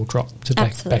postpartum it will drop to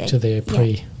back to their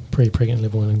pre-pregnant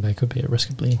level, and they could be at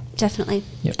risk of bleeding. Definitely.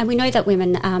 Yep. And we know that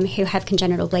women who have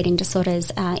congenital bleeding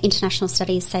disorders, international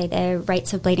studies say their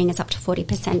rates of bleeding is up to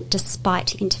 40%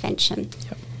 despite intervention.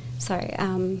 Yep. So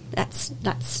I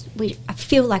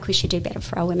feel like we should do better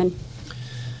for our women.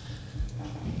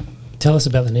 Tell us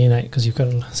about the neonate, because you've got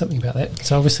something about that.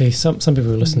 So obviously some people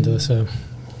who listen to this are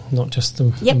not just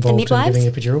involved the midwives, in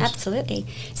giving epidurals. Absolutely.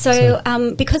 So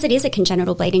because it is a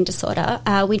congenital bleeding disorder,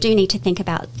 we do need to think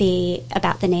about the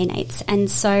neonates. And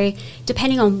so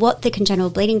depending on what the congenital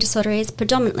bleeding disorder is,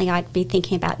 predominantly I'd be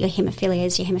thinking about your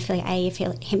haemophilias, your haemophilia A,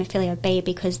 your haemophilia B,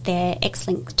 because they're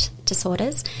X-linked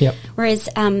disorders. Yep. Whereas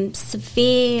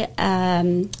severe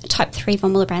type 3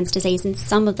 von Willebrand's disease and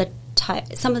some of the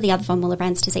other von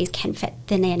Willebrand's disease can affect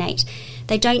the neonate.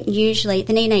 The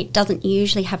neonate doesn't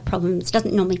usually have problems,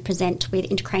 doesn't normally present with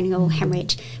intracranial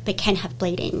hemorrhage, but can have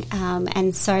bleeding.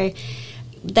 And so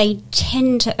they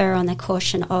tend to err on the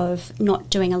caution of not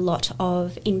doing a lot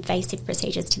of invasive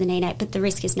procedures to the neonate, but the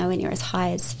risk is nowhere near as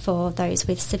high as for those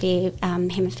with severe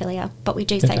haemophilia. But we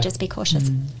do say just be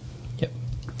cautious. Yep.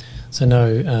 So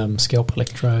no scalp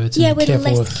electrodes. And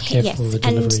careful with the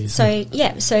deliveries.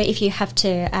 So if you have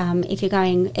to, if you're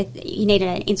going, you need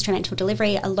an instrumental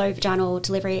delivery, a low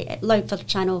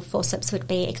vaginal forceps would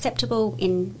be acceptable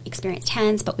in experienced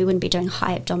hands, but we wouldn't be doing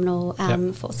high abdominal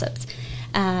forceps.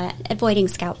 Avoiding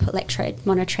scalp electrode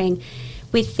monitoring.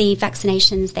 With the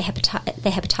vaccinations, the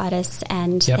hepatitis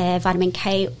and their vitamin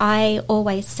K, I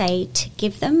always say to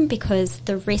give them, because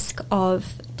the risk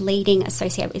of bleeding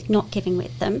associated with not giving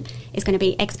with them is going to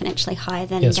be exponentially higher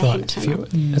than the hematoma.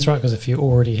 That's right, because if you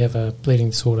already have a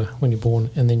bleeding disorder when you're born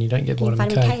and then you don't get vitamin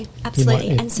K,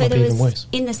 absolutely. And so there was,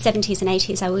 in the 70s and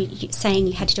 80s, I was saying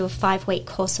you had to do a 5-week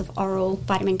course of oral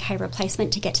vitamin K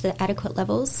replacement to get to the adequate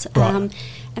levels. Right.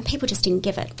 And people just didn't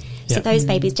give it. So those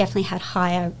babies definitely had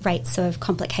higher rates of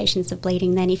complications of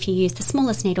bleeding than if you use the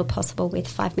smallest needle possible with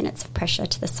 5 minutes of pressure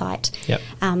to the site. Yep.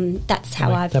 That's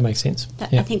how that makes sense.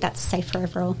 I think that's safer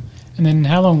overall. And then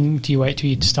how long do you wait till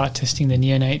you start testing the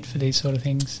neonate for these sort of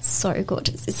things? So good.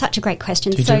 It's such a great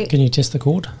question. Can you test the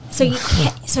cord? So you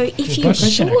can, so if you're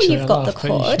sure you've got the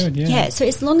cord, so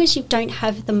as long as you don't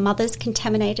have the mother's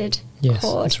contaminated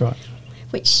cord. That's right.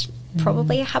 Which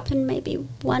probably happen maybe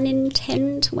 1 in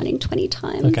 10 to 1 in 20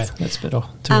 times. Okay, that's a bit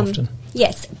too often.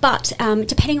 Yes, but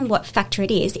depending on what factor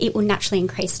it is, it will naturally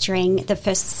increase during the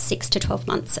first 6 to 12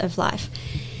 months of life.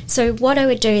 So what I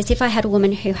would do is, if I had a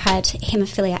woman who had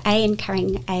haemophilia A and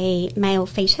carrying a male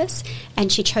fetus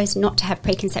and she chose not to have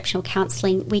preconceptional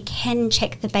counselling, we can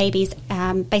check the baby's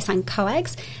baseline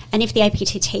coags, and if the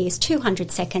APTT is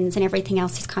 200 seconds and everything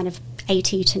else is kind of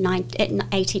 80 to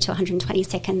 120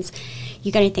 seconds,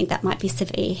 you're going to think that might be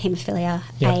severe haemophilia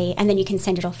A, and then you can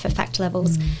send it off for factor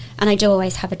levels. And I do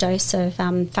always have a dose of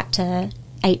factor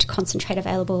 8 concentrate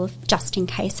available just in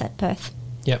case at birth.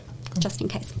 Yep. Just in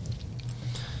case.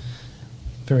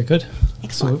 Very good.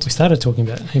 Excellent. So we started talking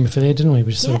about haemophilia, didn't we?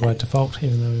 We just sort of by default,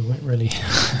 even though we weren't really.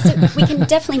 So we can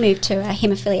definitely move to a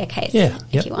haemophilia case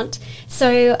if you want.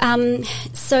 So,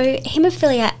 so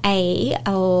haemophilia A,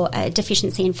 or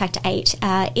deficiency in factor 8,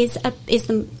 is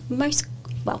the most,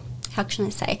 well, how can I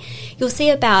say? You'll see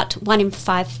about 1 in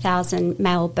 5,000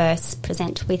 male births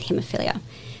present with haemophilia.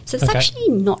 So it's actually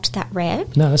not that rare.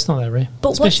 No, that's not that rare,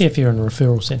 but especially if you're in a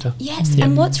referral centre. Yes,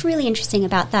 and what's really interesting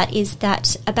about that is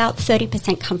that about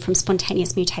 30% come from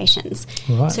spontaneous mutations.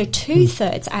 Right. So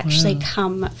 2/3 actually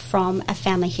come from a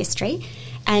family history.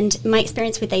 And my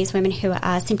experience with these women who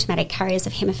are symptomatic carriers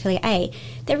of haemophilia A,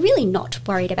 they're really not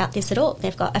worried about this at all.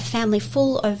 They've got a family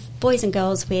full of boys and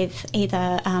girls with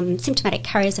either symptomatic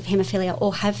carriers of haemophilia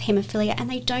or have haemophilia, and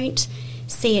they don't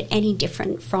see it any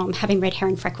different from having red hair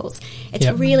and freckles. It's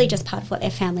really just part of what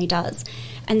their family does.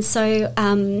 And so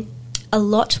a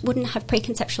lot wouldn't have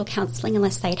preconceptual counselling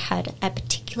unless they'd had a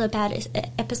particular bad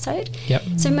episode. Yep.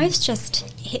 So most just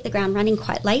hit the ground running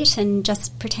quite late and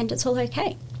just pretend it's all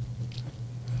okay.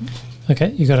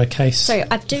 Okay, you got a case. So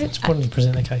why don't you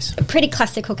present the case? A pretty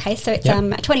classical case. So it's a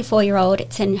 24-year-old.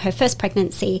 It's in her first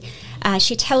pregnancy.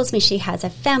 She tells me she has a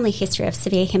family history of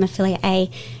severe haemophilia A.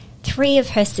 3 of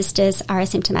her sisters are a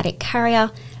symptomatic carrier.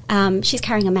 She's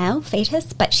carrying a male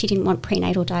fetus, but she didn't want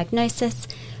prenatal diagnosis.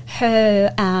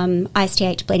 Her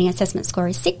ISTH bleeding assessment score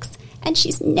is 6, and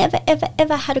she's never, ever,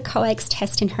 ever had a coags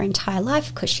test in her entire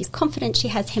life because she's confident she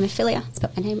has haemophilia. I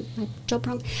spelled my job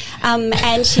wrong.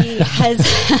 And she has...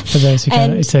 For those who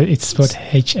can't, it's spelled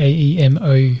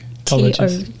HAEMO.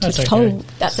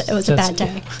 It was a bad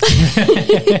day.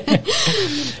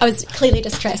 I was clearly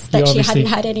distressed that she hadn't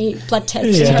had any blood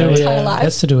tests in her entire life.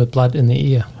 That's to do with blood in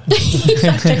the ear.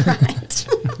 Exactly right.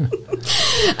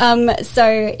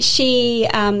 So she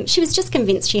was just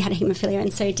convinced she had haemophilia,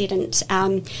 and so didn't.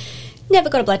 Never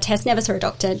got a blood test, never saw a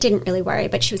doctor, didn't really worry,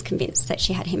 but she was convinced that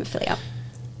she had haemophilia.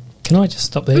 Can I just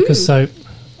stop there? Because I,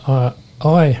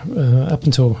 up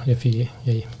until I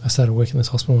started working in this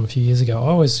hospital a few years ago, I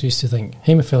always used to think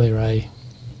haemophilia A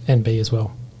and B as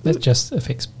well. That just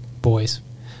affects boys.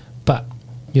 But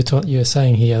you're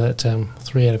saying here that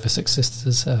 3 out of her 6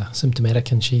 sisters are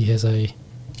symptomatic, and she has a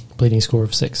bleeding score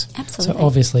of 6. Absolutely. So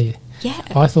obviously,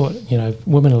 I thought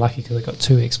women are lucky because they've got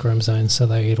 2 X chromosomes, so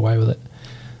they get away with it.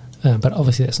 But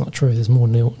obviously that's not true. There's more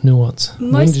nuance.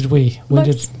 When did we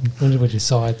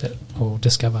decide that or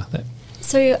discover that?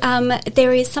 So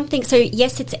there is something. So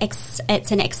yes, it's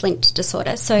an X-linked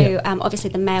disorder. So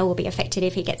obviously the male will be affected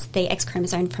if he gets the X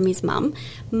chromosome from his mum.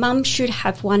 Mum should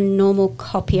have 1 normal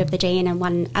copy of the gene and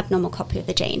 1 abnormal copy of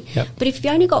the gene. Yep. But if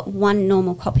you've only got 1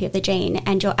 normal copy of the gene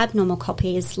and your abnormal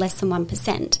copy is less than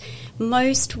 1%,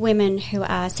 most women who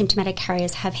are symptomatic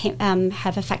carriers have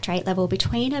a factor 8 level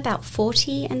between about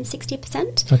 40 and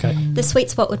 60%. Okay. The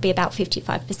sweet spot would be about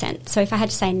 55%. So if I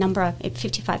had to say a number,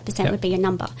 55% would be your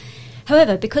number.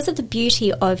 However, because of the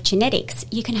beauty of genetics,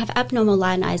 you can have abnormal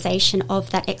lyonisation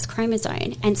of that X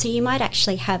chromosome, and so you might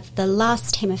actually have the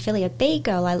last haemophilia B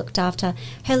girl I looked after,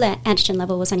 her antigen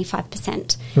level was only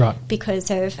 5%. Right.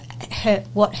 Because of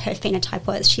what her phenotype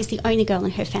was. She's the only girl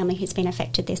in her family who's been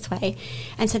affected this way.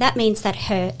 And so that means that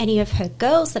any of her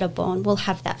girls that are born will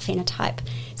have that phenotype.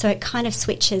 So it kind of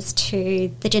switches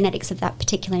to the genetics of that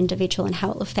particular individual and how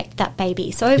it will affect that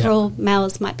baby. So overall,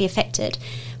 males might be affected.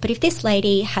 But if this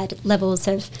lady had levels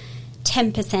of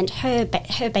 10%,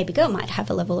 her baby girl might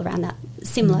have a level around that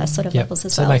similar sort of levels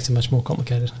as well. So it makes it much more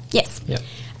complicated. Yes. Yep.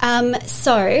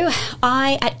 So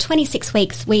at 26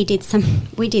 weeks, we did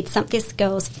this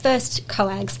girl's first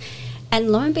coags,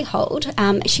 and lo and behold,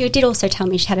 she did also tell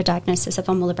me she had a diagnosis of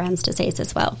von Willebrand's disease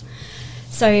as well.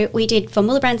 So we did von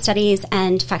Willebrand studies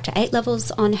and factor 8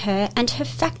 levels on her, and her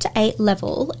factor 8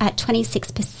 level at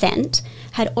 26%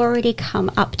 had already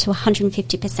come up to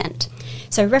 150%.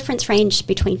 So reference range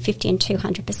between 50 and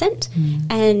 200%.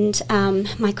 And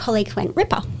my colleague went,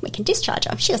 "Ripper, we can discharge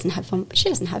her. She doesn't have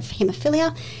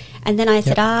haemophilia." And then I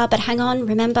said, but hang on,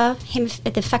 remember,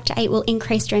 the factor 8 will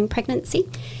increase during pregnancy.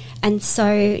 And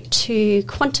so to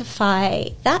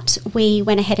quantify that, we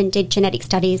went ahead and did genetic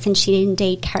studies, and she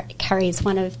indeed carries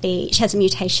she has a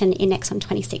mutation in exon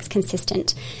 26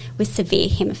 consistent with severe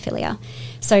haemophilia.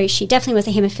 So she definitely was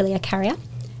a haemophilia carrier.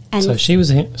 And so she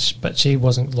was, but she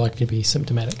wasn't likely to be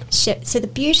symptomatic. So the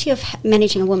beauty of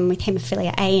managing a woman with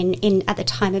haemophilia A at the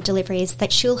time of delivery is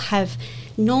that she'll have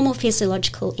normal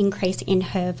physiological increase in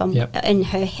her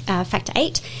factor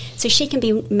 8, so she can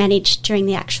be managed during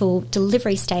the actual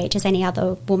delivery stage as any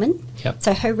other woman. Yep.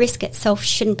 So her risk itself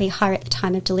shouldn't be higher at the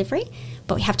time of delivery,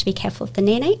 but we have to be careful of the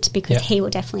neonate because he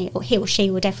or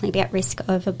she will definitely be at risk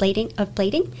of bleeding.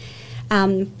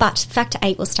 But factor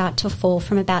VIII will start to fall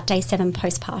from about day 7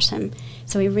 postpartum.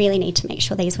 So we really need to make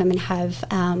sure these women have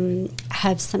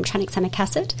some tranexamic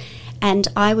acid, and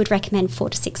I would recommend 4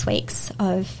 to 6 weeks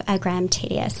of a gram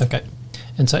TDS. Okay.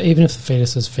 And so even if the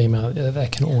fetus is female, they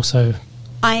can also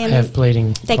have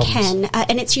bleeding They problems. can,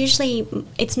 and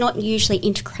it's not usually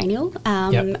intracranial,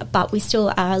 but we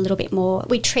still are a little bit more.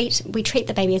 We treat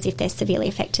the baby as if they're severely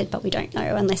affected, but we don't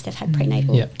know unless they've had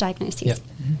prenatal diagnoses. Yep.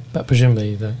 But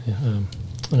presumably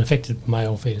an affected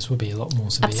male fetus would be a lot more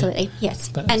severe. Absolutely, yes.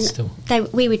 But and still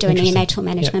we would do a neonatal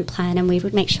management plan, and we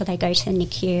would make sure they go to the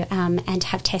NICU and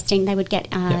have testing. They would get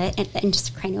an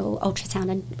intracranial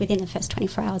ultrasound within the first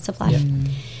 24 hours of life.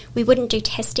 We wouldn't do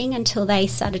testing until they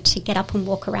started to get up and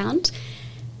walk around.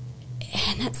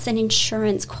 And that's an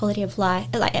insurance quality of life,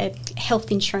 like a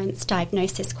health insurance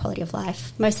diagnosis quality of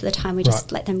life. Most of the time we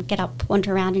just let them get up,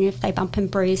 wander around, and if they bump and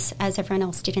bruise, as everyone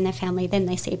else did in their family, then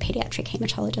they see a paediatric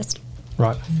haematologist.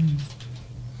 Right.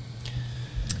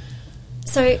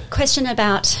 So, question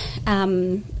about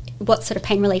what sort of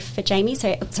pain relief for Jamie?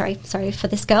 So, sorry, for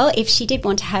this girl. If she did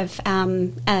want to have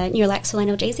neurolaxal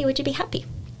analgesia, would you be happy?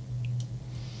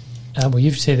 Well,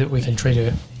 you've said that we can treat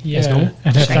her as normal.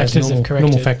 And her factors have corrected.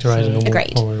 Normal factor age and normal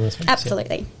Agreed. hormone risk factors.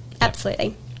 Absolutely.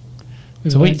 Absolutely.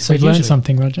 We've learned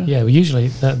something, Roger. Yeah, well, usually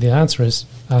the answer is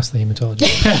ask the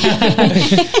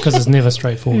haematologist. Because it's never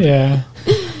straightforward. Yeah.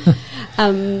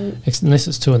 Unless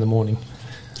it's 2 a.m.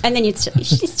 And then you'd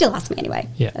still ask me anyway.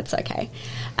 Yeah. That's okay.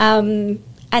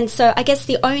 And so I guess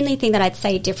the only thing that I'd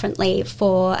say differently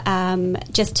for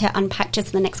just to unpack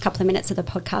just in the next couple of minutes of the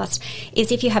podcast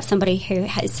is if you have somebody who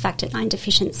is factor IX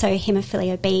deficient, so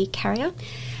haemophilia B carrier,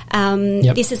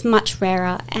 this is much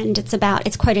rarer, and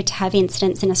it's quoted to have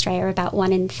incidence in Australia about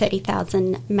 1 in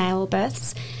 30,000 male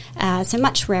births. So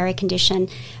much rarer condition.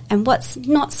 And what's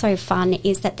not so fun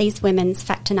is that these women's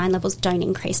factor IX levels don't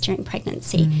increase during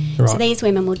pregnancy. So these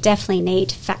women will definitely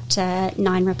need factor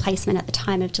IX replacement at the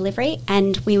time of delivery,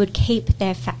 and we would keep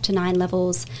their factor IX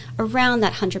levels around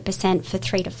that 100% for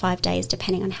 3 to 5 days,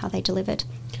 depending on how they delivered.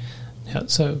 Yeah,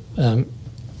 so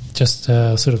just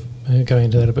sort of going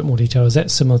into that a bit more detail, is that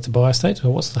similar to Biostate, or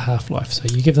what's the half-life? So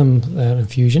you give them an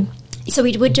infusion. So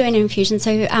we would do an infusion.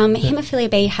 So haemophilia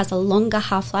B has a longer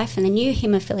half-life, and the new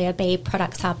haemophilia B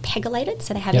products are pegylated,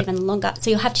 so they have even longer. So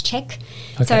you'll have to check.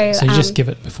 Okay, so you just give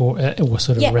it before, or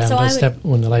sort of around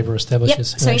when the labour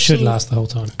establishes, and so it should last the whole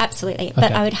time. Absolutely,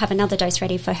 but I would have another dose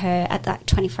ready for her at that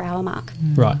 24-hour mark.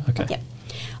 Right, okay. Yep.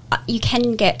 You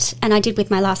can get, and I did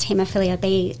with my last haemophilia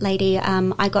B lady,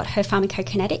 I got her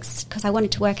pharmacokinetics because I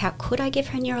wanted to work out, could I give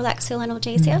her neurolaxal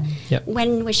analgesia?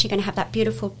 When was she going to have that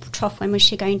beautiful trough? When was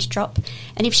she going to drop?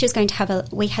 And if she was going to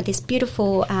have we had this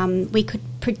beautiful, we could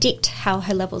predict how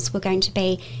her levels were going to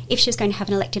be. If she was going to have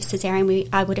an elective caesarean,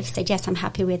 I would have said, yes, I'm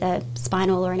happy with a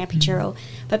spinal or an epidural.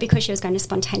 But because she was going to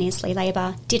spontaneously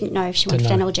labour, didn't know if she wanted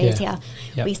analgesia,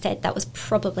 we said that was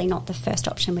probably not the first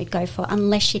option we'd go for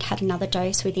unless she'd had another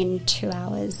dose within 2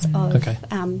 hours of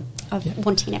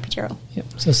wanting an epidural. Yep.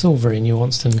 So it's all very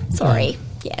nuanced and...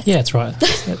 yes. Yeah, that's right.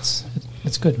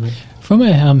 It's good, right? From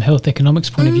a health economics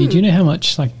point of view, do you know how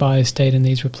much Biostate and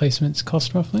these replacements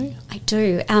cost roughly? I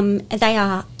do. They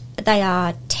are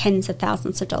tens of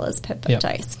thousands of dollars per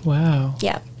dose. Wow.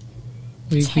 Yeah.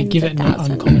 We give it not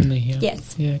uncommonly here.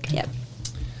 Yes. Yeah. Okay. Yep.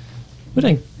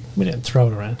 We don't throw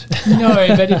it around. No,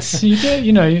 but it's you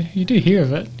do hear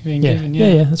of it being given.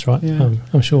 Yeah, that's right. Yeah.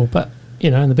 I'm sure, but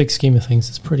in the big scheme of things,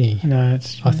 it's pretty. No,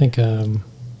 it's true. I think it's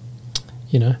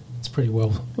pretty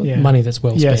well money that's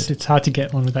well spent. Yes, it's hard to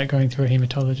get one without going through a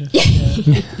haematologist.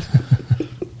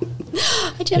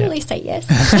 I generally say yes.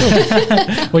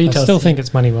 I still think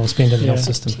it's money well spent in the health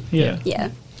system. Yeah.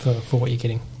 For what you're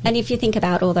getting. And if you think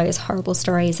about all those horrible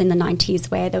stories in the 90s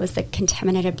where there was the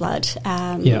contaminated blood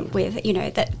with,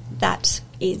 that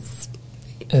is...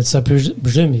 And so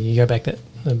presumably you go back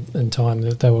in time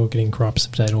that they were getting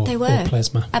cryoprecipitate or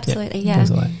plasma. Absolutely,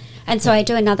 things like that. And so I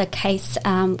do another case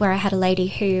where I had a lady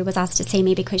who was asked to see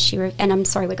me because and I'm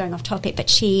sorry we're going off topic, but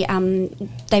she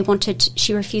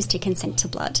refused to consent to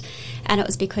blood, and it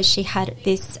was because she had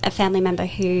a family member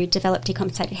who developed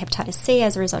decompensated hepatitis C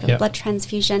as a result of blood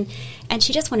transfusion, and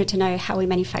she just wanted to know how we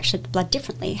manufactured the blood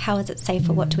differently. How is it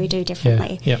safer? What do we do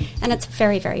differently? And it's a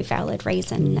very, very valid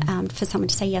reason for someone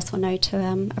to say yes or no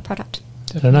to a product.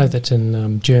 And I know that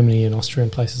in Germany and Austria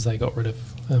and places they got rid of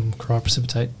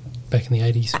cryoprecipitate back in the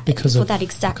 80s because of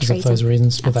those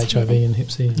reasons with HIV and Hep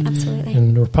C. Absolutely.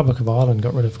 And the Republic of Ireland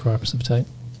got rid of cryoprecipitate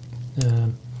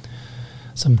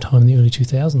sometime in the early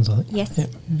 2000s, I think. Yes. Yep.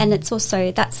 And it's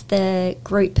also, that's the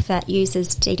group that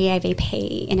uses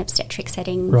DDAVP in obstetric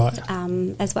settings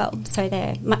as well. So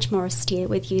they're much more austere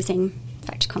with using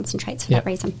factor concentrates for that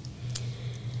reason.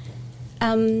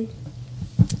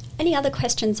 Any other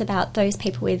questions about those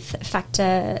people with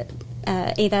factor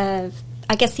either?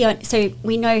 I guess so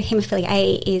we know haemophilia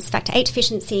A is factor 8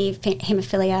 deficiency,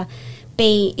 haemophilia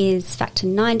B is factor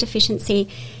 9 deficiency.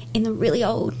 In the really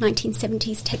old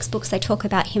 1970s textbooks, they talk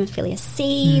about haemophilia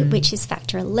C, which is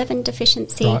factor 11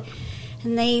 deficiency. Right.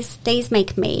 And these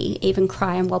make me even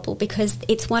cry and wobble because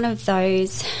it's one of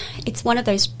those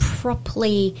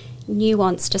properly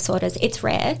nuanced disorders. It's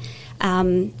rare.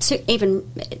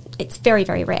 It's very,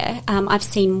 very rare. I've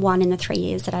seen one in the 3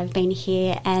 years that I've been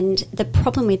here, and the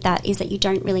problem with that is that you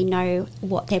don't really know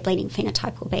what their bleeding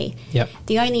phenotype will be. Yep.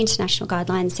 The only international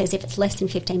guideline says if it's less than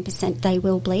 15%, they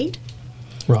will bleed.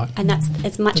 Right. And that's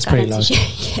as much guidance as you...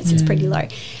 Yes, it's pretty low.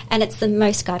 And it's the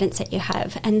most guidance that you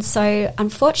have. And so,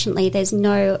 unfortunately, there's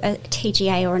no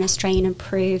TGA or an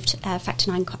Australian-approved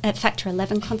factor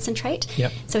 11 concentrate.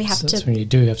 Yep. So we have to... That's when you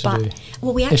do have to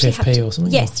do we actually FFP have to, or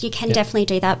something? Yes, you can definitely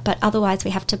do that, but otherwise we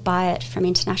have to buy it from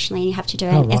internationally, and you have to do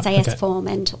an SAS form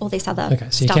and all this other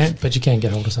stuff. You can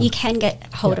get hold of something. You can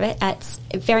get hold of it. It's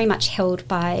very much held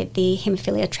by the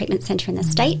Haemophilia Treatment Centre in the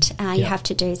state. You have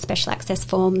to do special access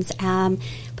forms.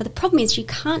 But the problem is you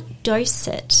can't dose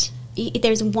it.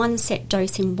 There's one set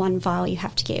dose in one vial you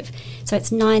have to give. So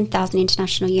it's 9,000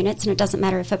 international units, and it doesn't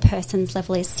matter if a person's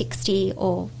level is 60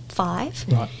 or 5.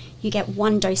 Right. You get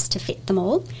one dose to fit them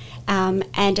all.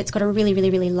 And it's got a really,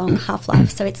 really, really long half-life.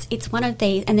 So it's one of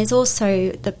the... And there's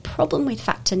also the problem with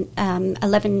factor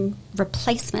 11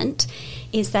 replacement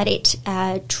is that it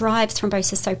drives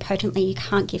thrombosis so potently you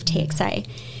can't give TXA.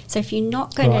 So if you're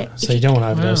not going to... So you don't want to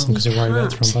overdose them because you're worried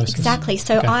about thrombosis. Exactly.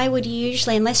 So I would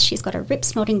usually, unless she's got a rip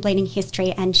snorting bleeding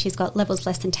history and she's got levels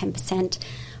less than 10%,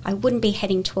 I wouldn't be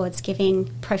heading towards giving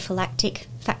prophylactic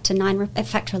factor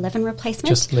 11 replacement.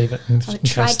 Just leave it. I would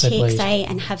try TXA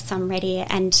and have some ready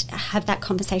and have that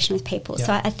conversation with people. Yep.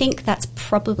 So I think that's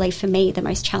probably, for me, the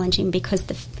most challenging because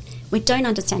we don't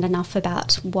understand enough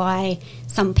about why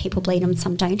some people bleed and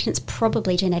some don't. And it's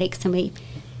probably genetics, and we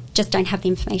just don't have the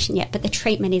information yet. But the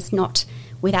treatment is not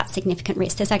without significant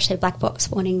risk. There's actually a black box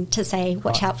warning to say,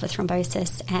 watch out for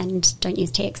thrombosis and don't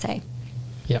use TXA.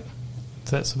 Yep.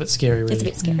 So that's a bit scary, really. It's a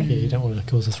bit scary. Yeah, you don't want to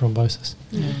cause a thrombosis.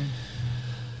 Yeah.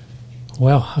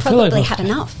 Well, I feel like had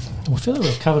enough. I feel like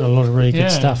we've covered a lot of really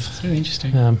good stuff. It's really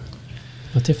interesting. I've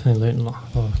definitely learned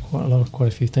quite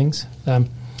a few things.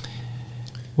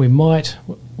 We'll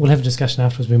have a discussion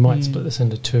afterwards. We might split this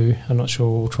into two. I'm not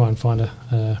sure. We'll try and find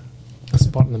a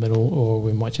spot in the middle, or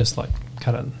we might just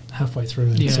cut it halfway through.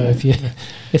 And so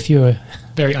if you're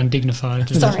very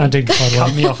undignified, undignified,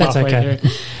 cut me off. That's okay.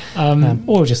 Or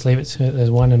we'll just leave it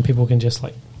as one, and people can just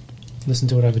listen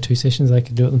to it over 2 sessions. They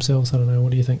could do it themselves. I don't know.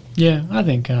 What do you think? Yeah, I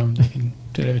think they can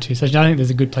do it over 2 sessions. I think there's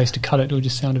a good place to cut it. It'll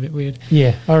just sound a bit weird.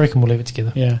 Yeah, I reckon we'll leave it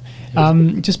together. Yeah.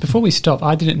 Just before we stop,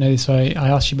 I didn't know this. So I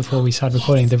asked you before we started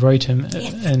recording the rotum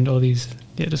and all these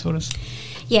disorders.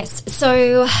 Yes.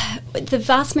 So the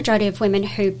vast majority of women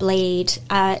who bleed,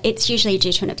 it's usually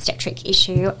due to an obstetric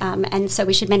issue, and so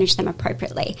we should manage them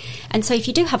appropriately. And so if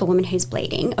you do have a woman who's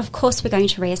bleeding, of course we're going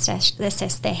to assess their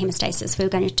hemostasis. We're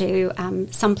going to do,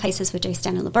 some places we'll do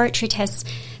standard laboratory tests,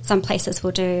 some places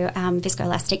we'll do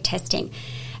viscoelastic testing.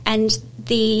 And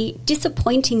the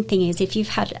disappointing thing is if you've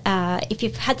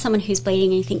had someone who's bleeding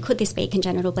and you think, could this be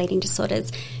congenital bleeding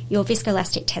disorders, your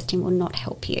viscoelastic testing will not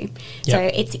help you. Yep. So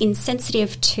it's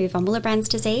insensitive to von Willebrand's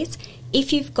disease.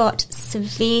 If you've got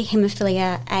severe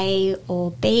haemophilia A or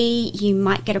B, you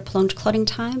might get a prolonged clotting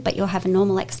time, but you'll have a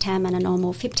normal XTAM and a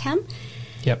normal FibTAM.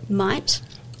 Yep. Might,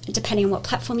 depending on what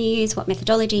platform you use, what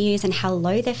methodology you use, and how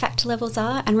low their factor levels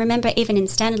are. And remember, even in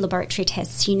standard laboratory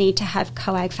tests, you need to have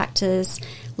coag factors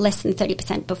less than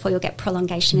 30% before you'll get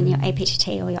prolongation in your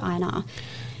APTT or your INR.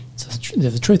 So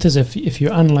the truth is, if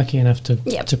you're unlucky enough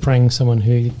to prang someone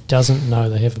who doesn't know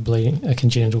they have a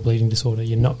congenital bleeding disorder,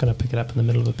 you're not going to pick it up in the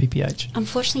middle of a PPH.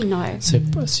 Unfortunately, no. So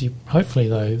hopefully,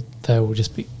 though, they will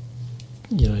just be,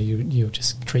 you'll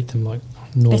just treat them like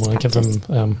normal and give them,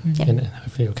 and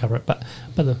hopefully you'll cover it. But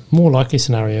the more likely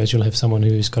scenario is you'll have someone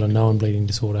who's got a known bleeding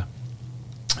disorder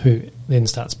who then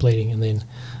starts bleeding, and then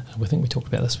I think we talked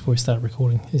about this before we started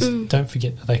recording, is don't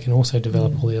forget that they can also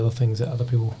develop all the other things that other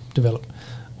people develop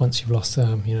once you've lost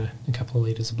a couple of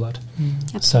litres of blood.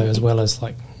 So as well as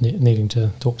needing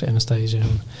to talk to Anastazia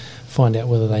and find out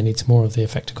whether they need some more of their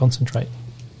factor concentrate,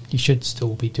 you should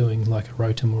still be doing like a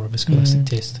rotum or a viscoelastic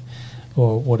test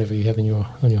or whatever you have in your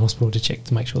hospital to check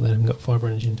to make sure they haven't got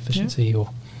fibrinogen deficiency or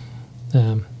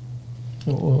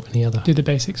any other. Do the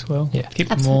basics well. Yeah. Keep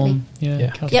them warm.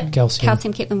 Yeah.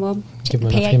 Calcium, keep them warm. Give them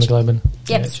enough hemoglobin.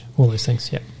 Yep. pH, all those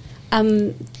things. Yeah.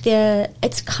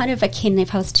 It's kind of akin,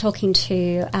 if I was talking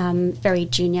to very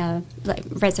junior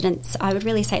residents, I would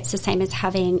really say it's the same as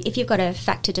having, if you've got a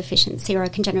factor deficiency or a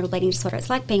congenital bleeding disorder, it's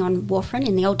like being on warfarin.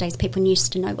 In the old days, people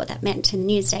used to know what that meant. In the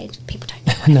new days, people don't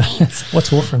know what it means. What's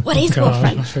warfarin? What is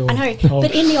warfarin? I know.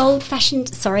 But in the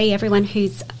old-fashioned, sorry, everyone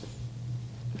who's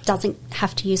doesn't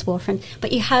have to use warfarin,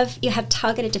 but you have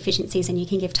targeted deficiencies and you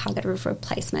can give targeted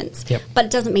replacements. Yep. But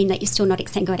it doesn't mean that you're still not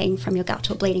exsanguinating from your gut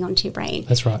or bleeding onto your brain.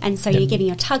 That's right. And so you're giving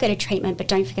your targeted treatment, but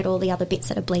don't forget all the other bits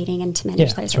that are bleeding and to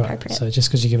manage those appropriate. Right. So just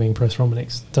because you're giving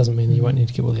prosthrombotics doesn't mean you won't need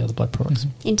to give all the other blood products.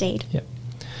 Indeed. Yep.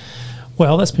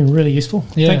 Well, that's been really useful.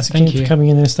 Yeah, Thanks again for coming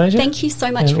in, Anastasia. Thank you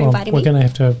so much for inviting me. We're going to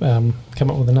have to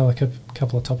come up with another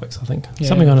couple of topics, I think. Yeah.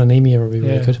 Something on anemia would be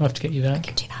really good. I'll have to get you that. I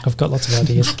can do that. I've got lots of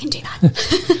ideas. I can do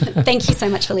that. Thank you so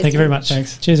much for listening. Thank you very much.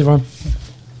 Thanks. Cheers, everyone.